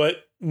than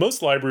what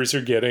most libraries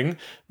are getting,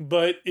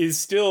 but is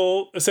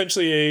still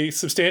essentially a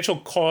substantial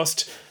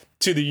cost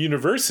to the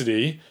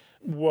university,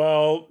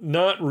 while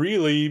not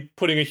really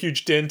putting a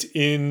huge dent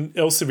in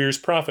Elsevier's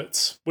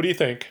profits? What do you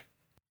think?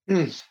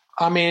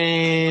 I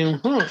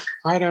mean,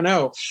 I don't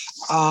know.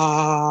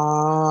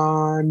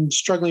 I'm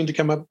struggling to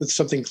come up with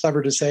something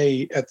clever to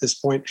say at this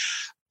point.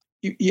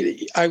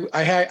 I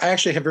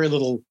actually have very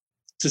little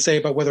to say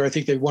about whether I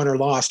think they won or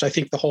lost. I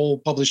think the whole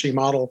publishing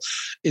model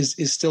is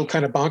still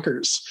kind of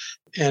bonkers.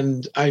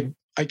 And I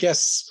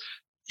guess,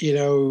 it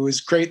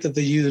was great that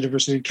the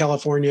University of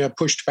California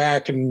pushed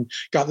back and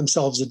got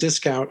themselves a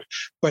discount.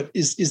 But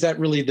is that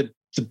really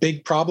the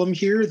big problem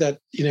here? That,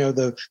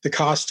 the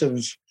cost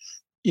of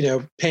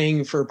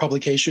paying for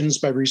publications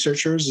by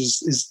researchers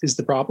is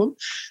the problem?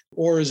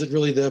 Or is it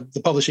really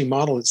the publishing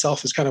model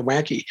itself is kind of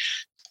wacky?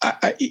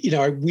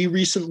 We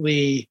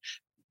recently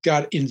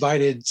got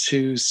invited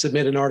to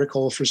submit an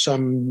article for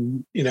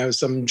some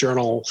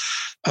journal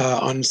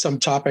on some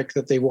topic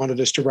that they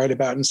wanted us to write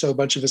about. And so a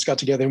bunch of us got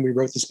together and we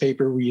wrote this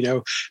paper.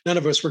 None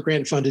of us were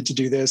grant funded to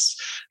do this.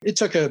 It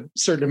took a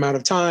certain amount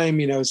of time,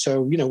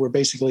 so, we're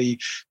basically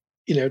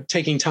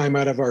taking time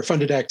out of our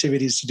funded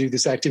activities to do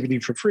this activity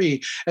for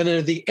free. And then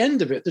at the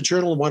end of it, the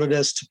journal wanted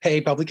us to pay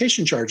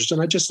publication charges.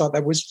 And I just thought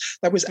that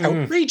was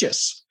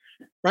outrageous,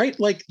 right?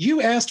 Like,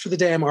 you asked for the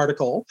damn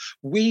article.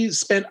 We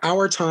spent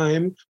our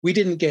time. We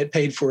didn't get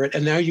paid for it.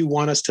 And now you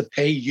want us to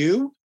pay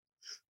you?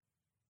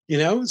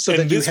 So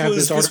that you have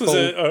this article.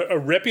 This was a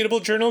reputable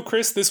journal,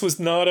 Chris? This was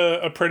not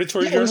a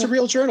predatory journal? It was a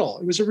real journal.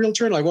 It was a real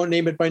journal. I won't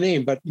name it by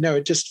name, but,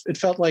 it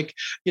felt like,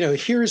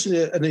 here's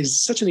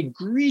such an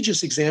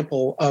egregious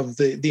example of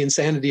the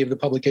insanity of the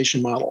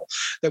publication model,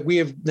 that we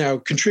have now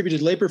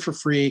contributed labor for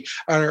free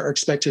and are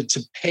expected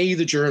to pay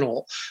the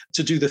journal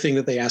to do the thing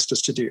that they asked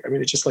us to do. I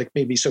mean, it just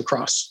made me so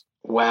cross.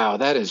 Wow,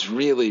 that is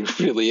really,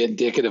 really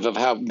indicative of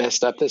how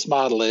messed up this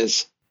model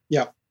is.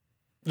 Yeah.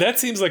 That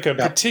seems like a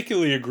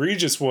particularly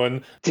egregious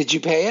one. Did you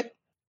pay it?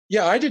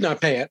 Yeah, I did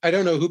not pay it. I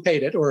don't know who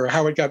paid it or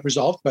how it got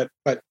resolved, but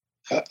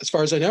as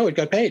far as I know, it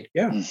got paid.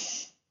 Yeah.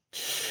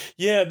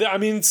 Yeah, I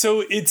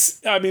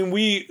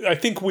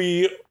think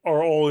we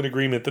are all in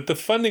agreement that the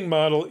funding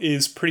model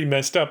is pretty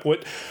messed up.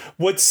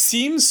 What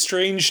seems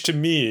strange to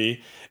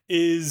me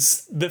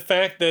is the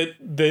fact that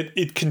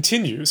it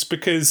continues,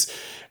 because,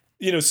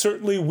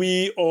 certainly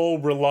we all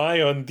rely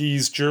on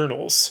these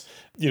journals.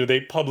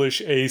 They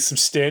publish a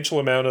substantial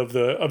amount of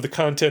the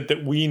content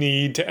that we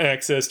need to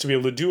access to be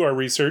able to do our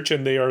research,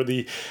 and they are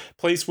the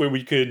place where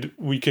we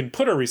can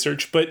put our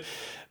research. But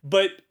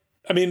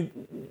I mean,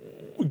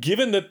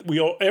 given that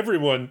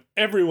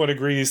everyone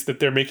agrees that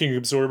they're making an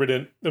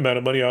exorbitant amount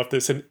of money off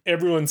this, and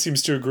everyone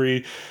seems to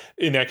agree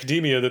in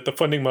academia that the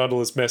funding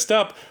model is messed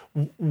up,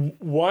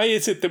 why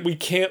is it that we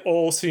can't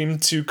all seem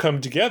to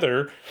come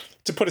together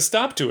to put a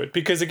stop to it?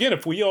 Because again,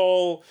 if we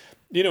all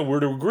were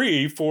to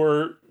agree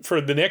for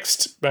the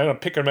next,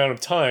 pick an amount of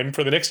time,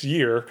 for the next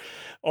year,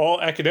 all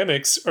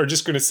academics are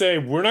just going to say,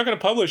 we're not going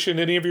to publish in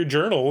any of your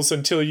journals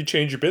until you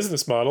change your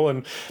business model.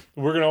 And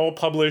we're going to all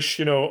publish,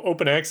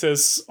 open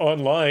access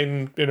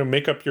online,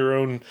 make up your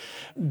own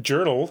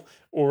journal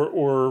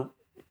or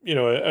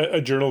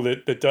a journal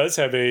that does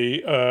have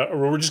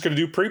or we're just going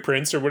to do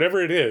preprints or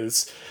whatever it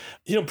is.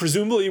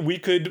 Presumably we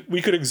could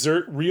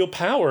exert real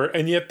power.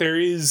 And yet there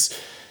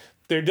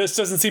just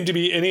doesn't seem to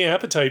be any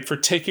appetite for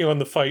taking on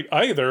the fight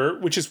either,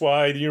 which is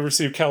why the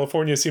University of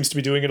California seems to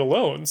be doing it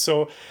alone.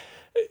 So,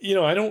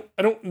 I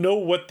don't know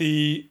what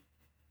the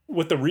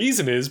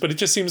reason is, but it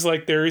just seems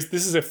like this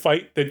is a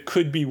fight that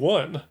could be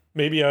won.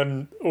 Maybe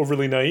I'm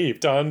overly naive.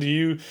 Don, do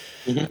you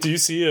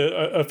see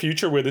a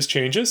future where this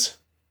changes?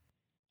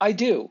 I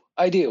do.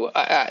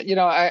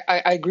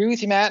 I agree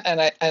with you, Matt,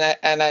 and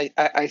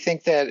I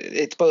think that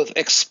it's both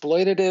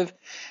exploitative,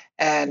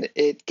 and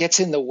it gets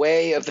in the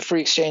way of the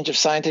free exchange of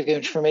scientific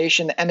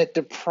information, and it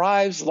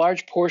deprives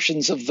large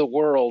portions of the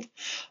world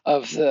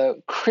of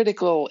the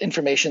critical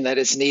information that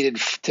is needed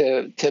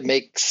to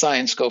make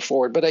science go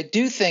forward. But I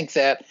do think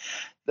that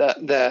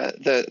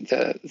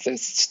the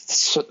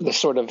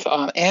sort of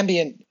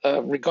ambient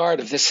regard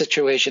of this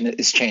situation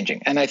is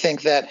changing. And I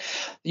think that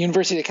the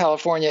University of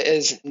California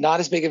is not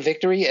as big a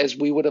victory as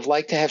we would have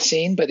liked to have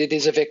seen, but it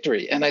is a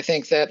victory. And I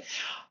think that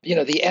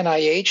The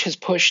NIH has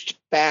pushed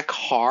back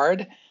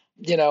hard,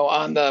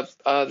 on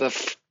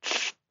the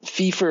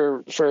fee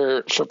for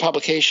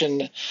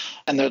publication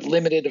and the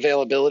limited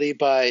availability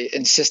by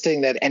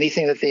insisting that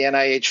anything that the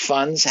NIH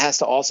funds has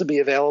to also be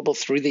available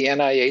through the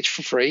NIH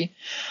for free.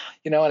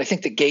 And I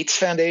think the Gates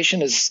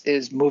Foundation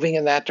is moving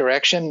in that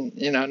direction.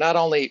 Not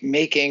only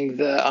making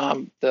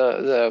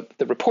the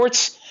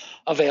reports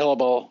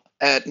available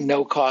at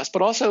no cost,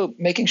 but also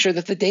making sure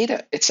that the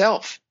data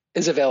itself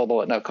is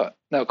available at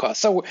no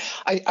cost. So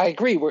I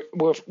agree.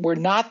 We're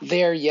not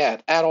there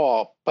yet at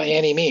all by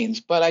any means,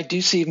 but I do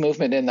see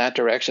movement in that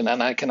direction,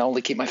 and I can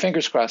only keep my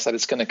fingers crossed that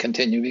it's going to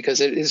continue, because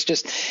it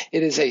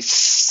is a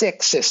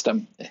sick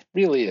system. It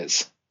really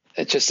is.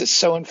 It just is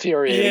so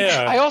infuriating.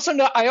 Yeah. I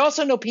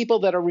also know people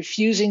that are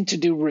refusing to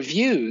do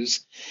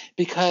reviews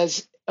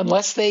because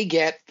unless they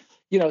get,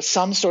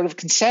 some sort of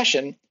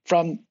concession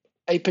from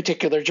a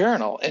particular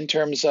journal in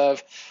terms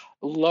of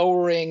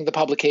lowering the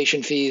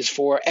publication fees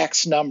for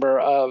X number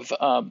of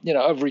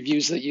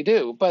reviews that you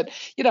do, but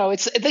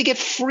they get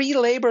free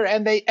labor,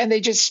 and they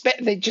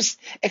just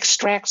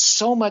extract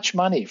so much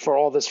money for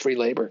all this free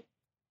labor.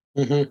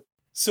 Mm-hmm.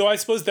 So I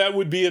suppose that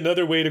would be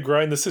another way to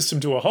grind the system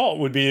to a halt,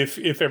 would be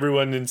if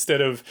everyone,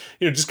 instead of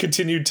just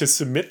continued to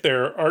submit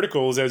their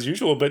articles as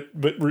usual, but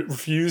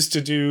refused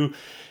to do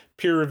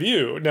peer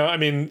review. Now, I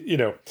mean,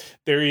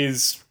 there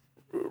is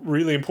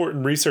really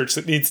important research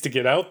that needs to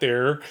get out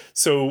there,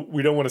 so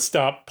we don't want to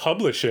stop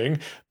publishing,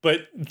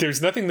 but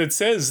there's nothing that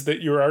says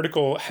that your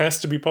article has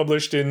to be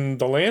published in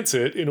the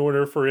Lancet in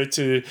order for it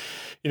to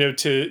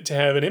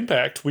have an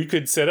impact. We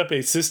could set up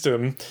a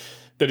system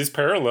that is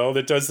parallel,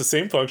 that does the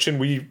same function.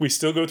 We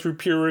still go through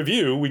peer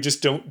review, we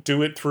just don't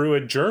do it through a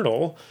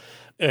journal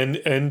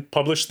and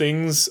publish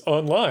things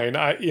online.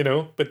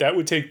 But that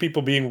would take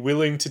people being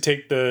willing to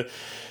take the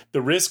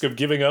risk of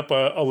giving up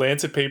a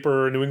Lancet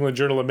paper or a New England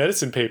Journal of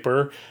Medicine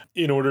paper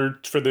in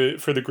order for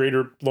the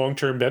greater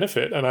long-term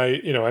benefit. And I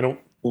don't,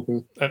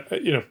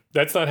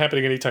 that's not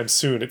happening anytime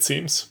soon, it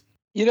seems.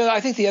 I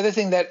think the other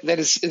thing that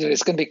is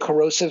going to be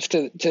corrosive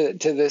to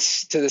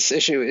this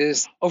issue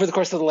is, over the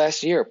course of the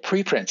last year,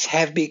 preprints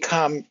have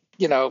become,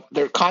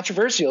 they're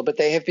controversial, but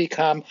they have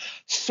become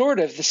sort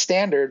of the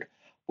standard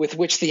with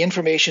which the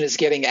information is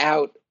getting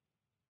out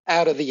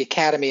of the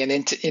academy and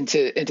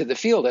into the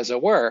field, as it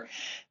were.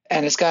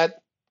 And it's got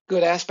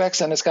good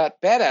aspects and it's got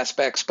bad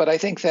aspects. But I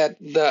think that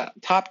the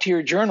top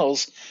tier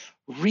journals,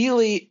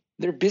 really,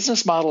 their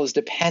business model is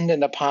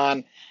dependent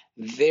upon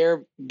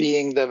their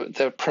being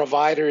the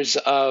providers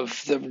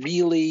of the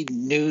really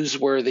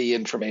newsworthy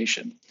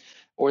information,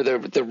 or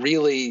the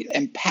really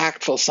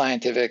impactful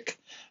scientific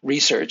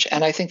research.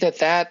 And I think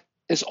that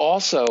is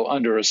also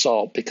under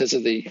assault because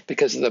of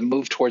the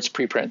move towards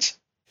preprints.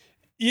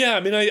 Yeah, I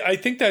mean, I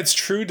think that's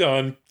true,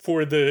 Don,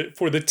 for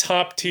the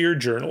top tier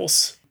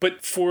journals.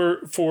 But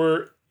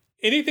for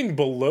anything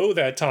below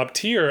that top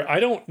tier, I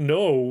don't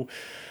know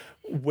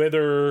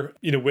whether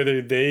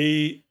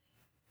they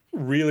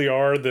really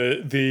are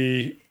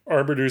the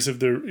arbiters of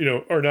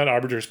the, or not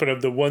arbiters, but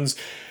of the ones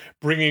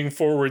bringing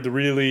forward the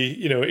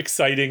really,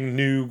 exciting,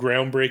 new,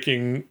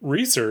 groundbreaking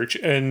research.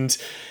 And,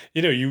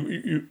 I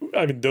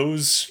mean,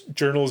 those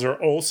journals are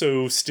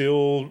also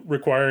still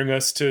requiring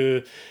us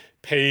to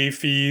pay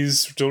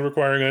fees, still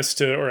requiring us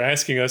to, or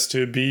asking us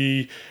to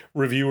be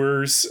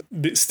reviewers.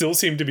 They still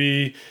seem to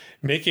be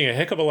making a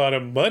heck of a lot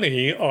of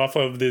money off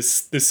of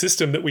this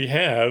system that we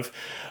have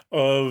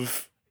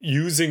of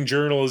using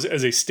journals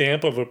as a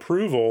stamp of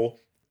approval.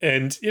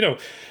 And,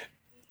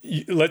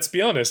 let's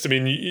be honest. I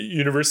mean,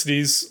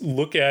 universities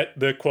look at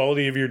the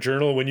quality of your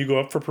journal when you go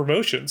up for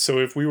promotion. So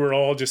if we were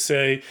all just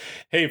say,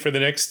 hey, for the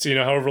next,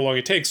 however long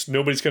it takes,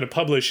 nobody's going to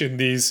publish in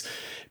these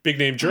big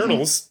name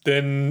journals,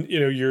 then,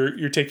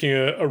 you're taking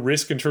a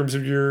risk in terms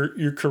of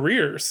your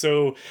career.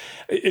 So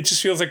it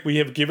just feels like we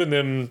have given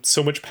them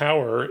so much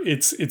power.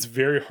 It's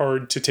very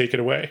hard to take it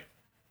away.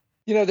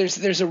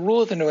 There's a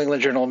rule at the New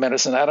England Journal of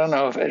Medicine. I don't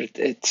know if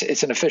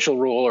it's an official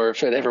rule, or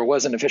if it ever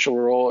was an official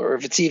rule, or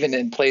if it's even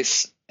in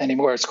place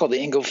anymore. It's called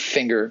the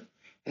Inglefinger.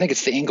 I think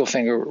it's the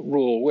Inglefinger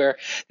rule, where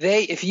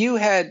if you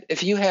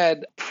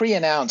had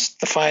pre-announced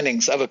the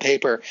findings of a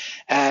paper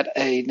at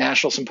a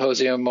national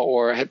symposium,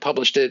 or had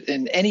published it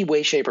in any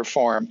way, shape, or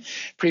form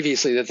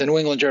previously, that the New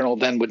England Journal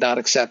then would not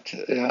accept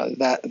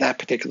that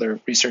particular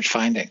research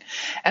finding.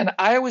 And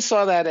I always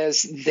saw that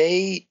as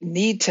they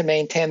need to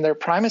maintain their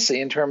primacy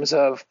in terms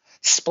of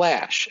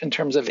splash, in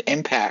terms of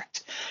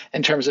impact,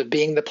 in terms of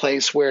being the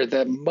place where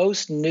the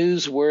most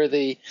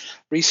newsworthy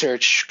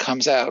research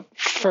comes out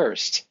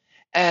first.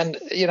 And,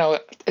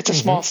 it's a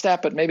small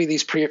step, but maybe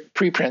these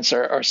preprints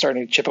are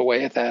starting to chip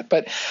away at that.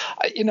 But,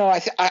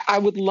 I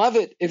would love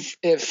it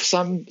if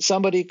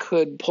somebody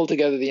could pull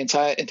together the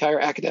entire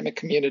academic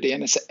community.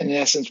 And in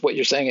essence, what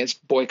you're saying is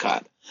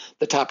boycott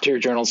the top tier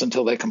journals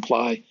until they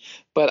comply.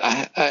 But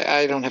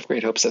I don't have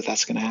great hopes that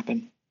that's going to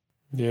happen.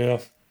 Yeah.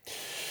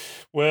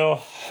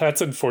 Well, that's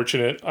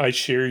unfortunate. I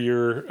share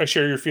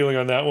your feeling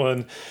on that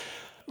one.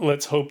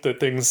 Let's hope that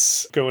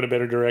things go in a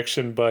better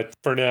direction, but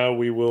for now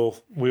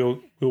we'll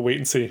wait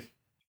and see.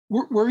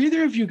 Were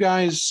either of you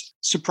guys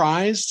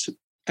surprised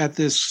at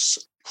this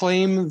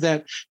claim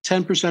that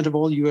 10% of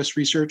all U.S.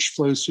 research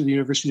flows through the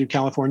University of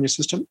California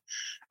system?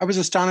 I was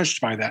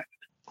astonished by that.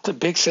 It's a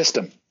big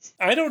system.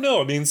 I don't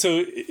know. I mean,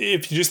 so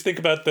if you just think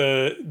about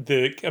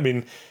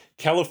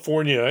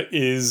California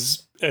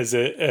is as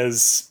a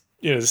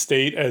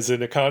state, as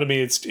an economy,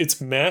 it's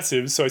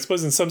massive. So I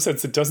suppose in some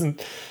sense it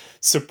doesn't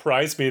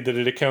surprise me that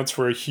it accounts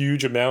for a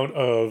huge amount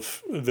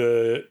of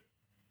the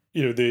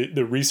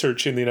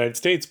research in the United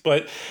States.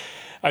 But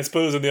I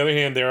suppose on the other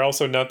hand, they're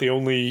also not the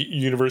only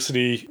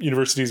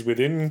universities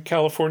within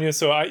California.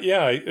 So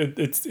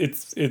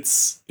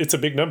it's a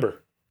big number.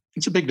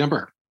 It's a big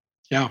number.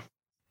 Yeah.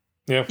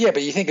 Yeah. Yeah,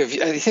 but you think of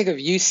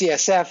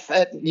UCSF,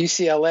 at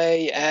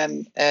UCLA,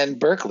 and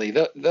Berkeley.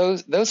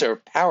 Those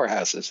are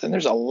powerhouses, and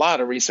there's a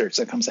lot of research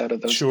that comes out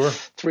of those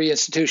three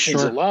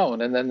institutions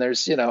alone. And then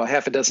there's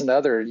half a dozen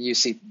other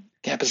UC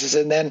campuses,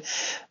 and then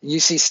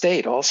UC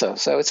State also.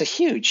 So it's a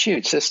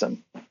huge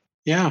system.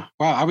 Yeah.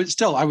 Wow. I was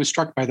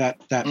struck by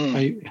that.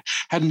 I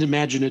hadn't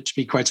imagined it to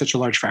be quite such a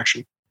large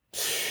fraction.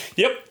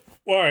 Yep.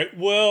 All right.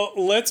 Well,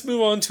 let's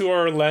move on to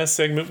our last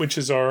segment, which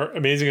is our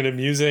amazing and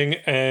amusing.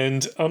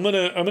 And I'm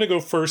gonna go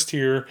first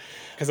here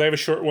because I have a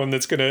short one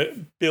that's gonna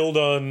build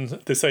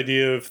on this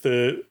idea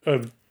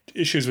of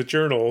issues with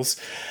journals.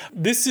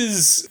 This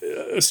is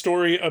a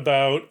story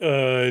about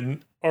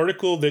an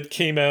article that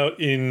came out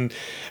in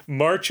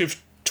March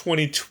of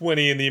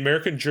 2020 in the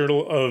American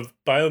Journal of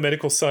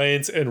Biomedical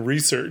Science and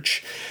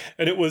Research,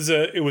 and it was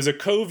a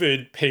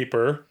COVID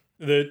paper.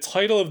 The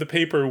title of the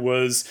paper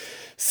was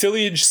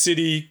Siliage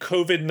City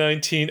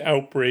COVID-19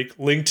 Outbreak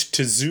Linked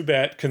to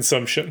Zubat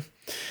Consumption.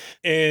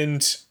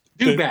 And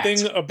the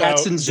thing about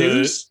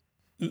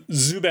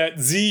Zubat,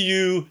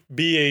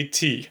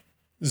 Z-U-B-A-T,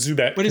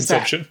 Zubat what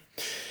consumption.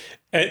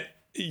 And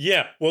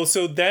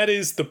so that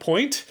is the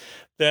point,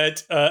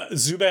 that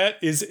Zubat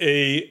is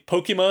a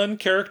Pokemon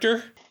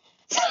character.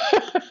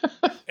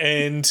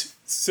 And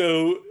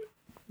so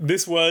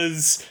this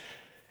was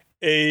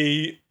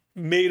a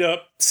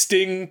made-up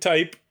sting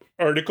type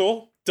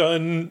article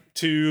done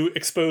to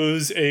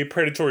expose a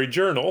predatory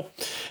journal.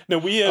 Now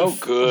we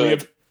have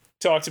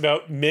talked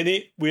about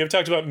many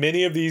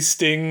of these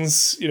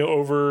stings,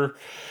 over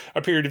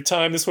a period of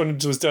time. This one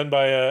was done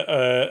by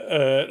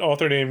an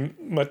author named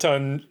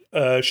Matan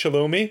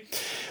Shalomi.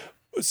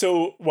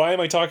 So why am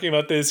I talking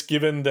about this,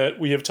 given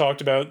that we have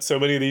talked about so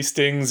many of these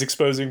stings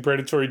exposing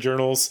predatory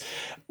journals?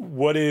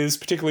 What is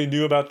particularly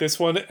new about this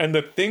one? And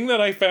the thing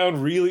that I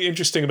found really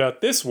interesting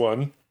about this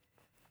one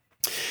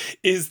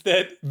is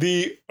that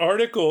the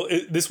article,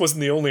 this wasn't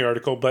the only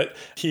article, but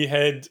he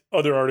had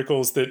other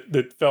articles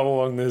that fell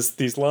along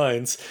these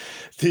lines.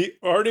 The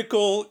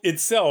article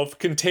itself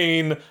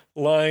contained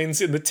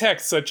lines in the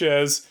text such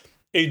as,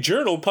 "A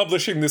journal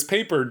publishing this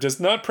paper does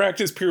not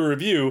practice peer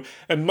review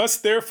and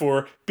must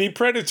therefore be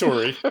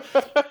predatory."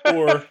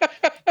 Or,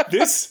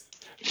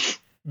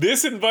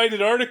 This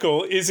invited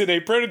article is in a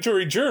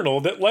predatory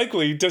journal that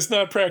likely does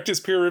not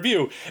practice peer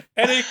review.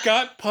 And it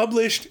got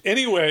published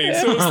anyway.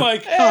 So it's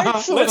like,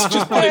 let's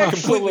just put it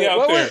completely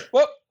out there.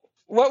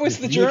 What was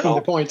the journal?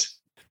 The point.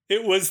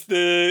 It was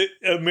the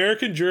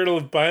American Journal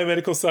of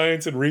Biomedical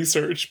Science and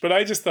Research. But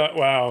I just thought,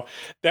 wow,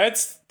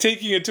 that's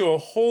taking it to a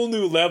whole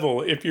new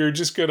level if you're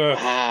just going to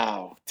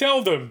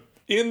tell them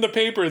in the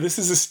paper this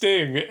is a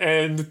sting,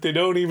 and they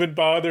don't even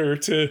bother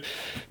to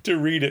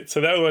read it.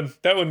 So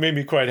that one made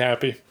me quite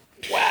happy.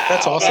 Wow,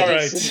 that's awesome. All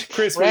right,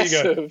 Chris, what do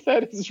you got?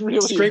 That is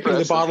really scraping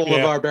impressive. the bottle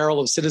of our barrel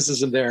of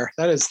cynicism there.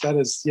 That is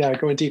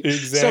going deep.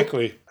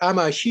 Exactly. So, I'm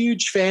a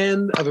huge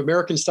fan of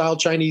American-style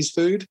Chinese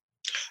food,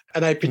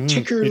 and I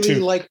particularly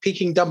like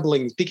Peking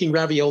dumplings, Peking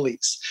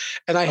raviolis,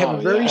 and I have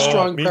a very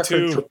strong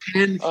preference for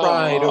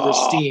pan-fried over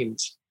steamed.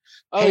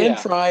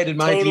 Pan-fried, in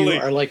my view,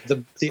 are like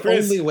the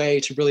only way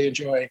to really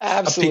enjoy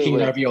a Peking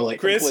ravioli.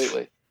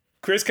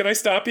 Chris, can I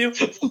stop you?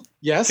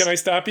 Yes. Can I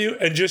stop you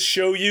and just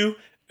show you?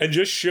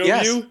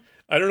 You?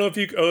 I don't know if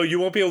you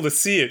won't be able to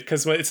see it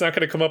because it's not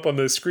going to come up on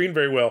the screen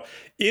very well.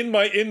 In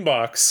my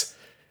inbox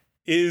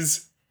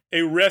is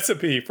a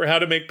recipe for how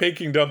to make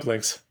Peking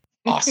dumplings.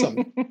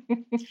 Awesome.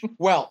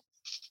 Well,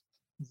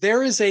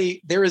 there is a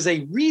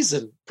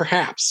reason,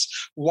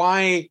 perhaps,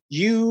 why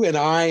you and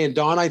I and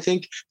Don, I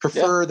think,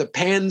 prefer the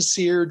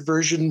pan-seared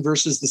version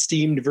versus the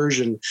steamed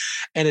version.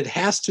 And it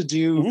has to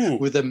do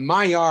with the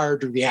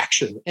Maillard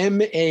reaction.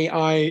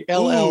 Maillard.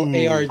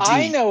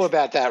 I know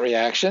about that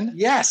reaction.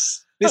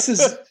 Yes. This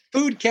is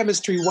Food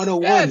Chemistry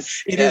 101.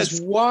 It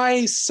is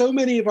why so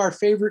many of our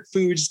favorite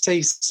foods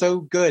taste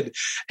so good.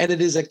 And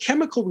it is a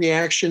chemical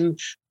reaction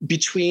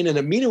between an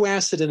amino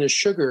acid and a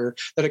sugar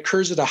that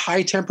occurs at a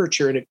high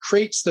temperature, and it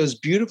creates those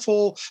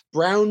beautiful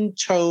brown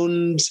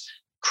toned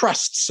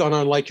crusts on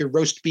like your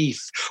roast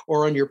beef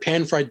or on your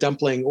pan-fried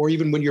dumpling, or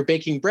even when you're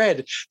baking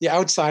bread, the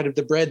outside of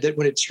the bread, that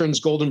when it turns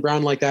golden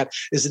brown like that,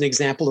 is an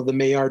example of the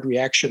Maillard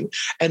reaction.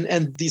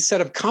 And these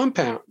set of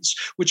compounds,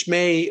 which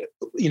may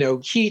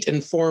heat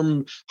and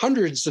form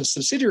hundreds of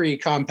subsidiary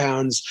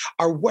compounds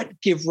are what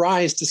give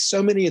rise to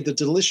so many of the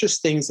delicious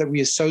things that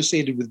we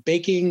associated with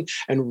baking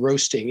and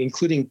roasting,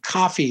 including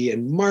coffee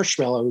and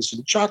marshmallows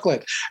and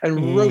chocolate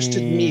and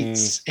roasted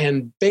meats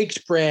and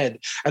baked bread.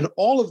 And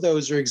all of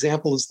those are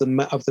examples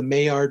of the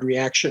Maillard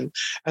reaction.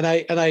 And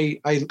I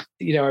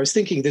was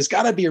thinking there's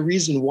got to be a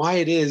reason why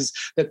it is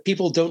that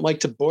people don't like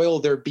to boil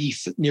their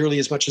beef nearly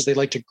as much as they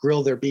like to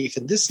grill their beef.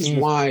 And this is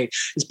why,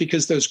 is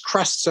because those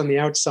crusts on the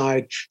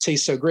outside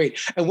taste so great.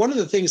 And one of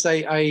the things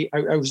I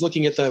was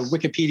looking at the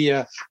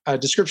Wikipedia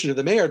description of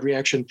the Maillard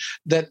reaction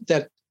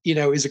that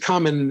is a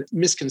common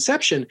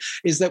misconception,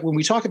 is that when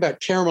we talk about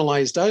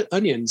caramelized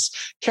onions,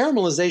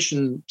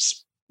 caramelization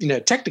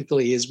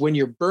technically is when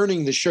you're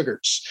burning the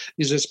sugars.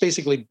 These are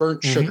basically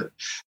burnt sugar.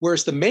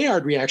 Whereas the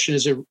Maillard reaction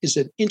is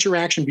an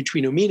interaction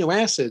between amino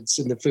acids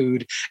in the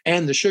food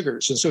and the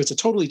sugars. And so it's a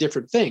totally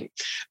different thing.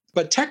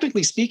 But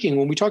technically speaking,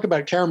 when we talk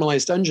about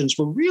caramelized onions,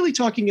 we're really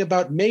talking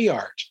about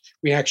Maillard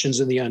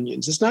reactions in the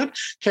onions. It's not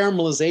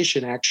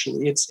caramelization,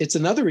 actually. It's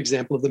another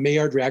example of the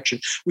Maillard reaction,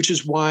 which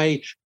is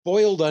why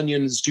boiled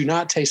onions do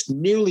not taste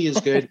nearly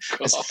as good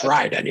as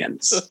fried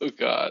onions. Oh,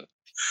 God.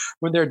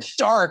 When they're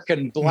dark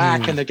and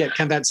black and they get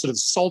kind of that sort of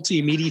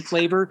salty, meaty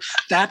flavor,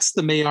 that's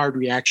the Maillard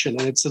reaction.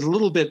 And it's a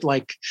little bit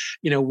like,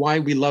 why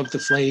we love the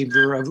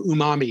flavor of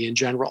umami in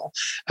general.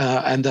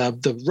 And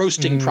the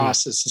roasting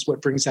process is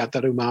what brings out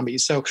that umami.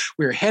 So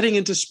we're heading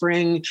into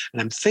spring and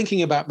I'm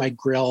thinking about my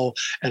grill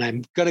and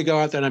I'm going to go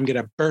out there and I'm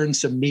going to burn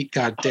some meat,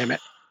 God damn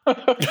it.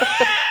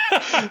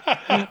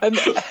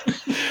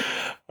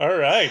 All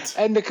right.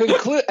 And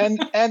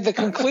the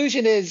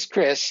conclusion is,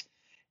 Chris,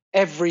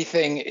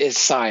 everything is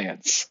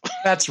science.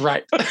 That's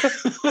right.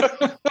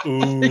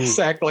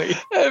 Exactly.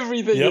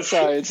 Everything is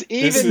science.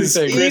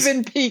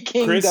 Even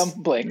Peking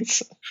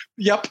dumplings.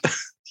 Yep.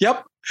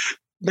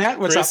 Matt,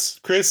 what's up?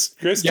 Chris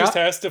just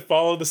has to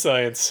follow the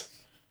science.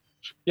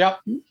 Yep.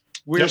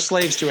 We're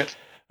slaves to it.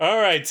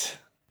 All right.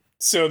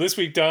 So this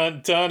week,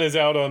 Don is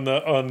out on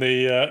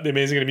the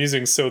Amazing and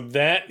Amusing. So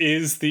that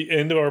is the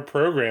end of our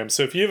program.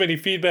 So if you have any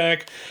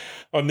feedback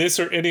on this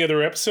or any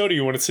other episode, or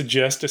you want to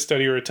suggest a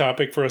study or a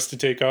topic for us to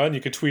take on,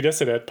 you can tweet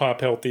us at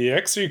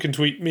PopHealthEX, or you can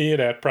tweet me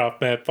at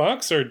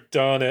ProfMattFox, or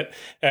Don at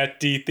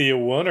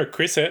DTheo1, or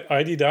Chris at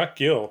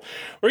ID.Gill.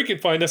 Or you can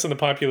find us on the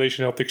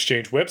Population Health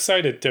Exchange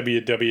website at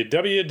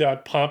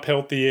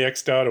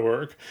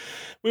www.pophealthex.org.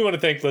 We want to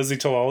thank Leslie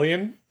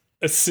Talalian,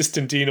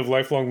 Assistant Dean of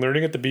Lifelong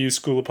Learning at the BU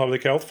School of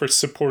Public Health, for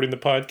supporting the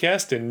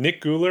podcast, and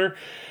Nick Guler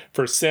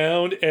for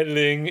sound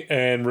editing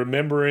and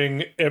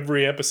remembering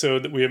every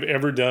episode that we have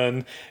ever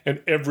done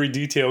and every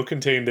detail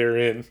contained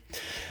therein.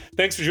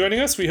 Thanks for joining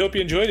us. We hope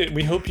you enjoyed it, and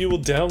we hope you will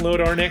download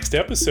our next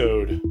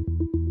episode.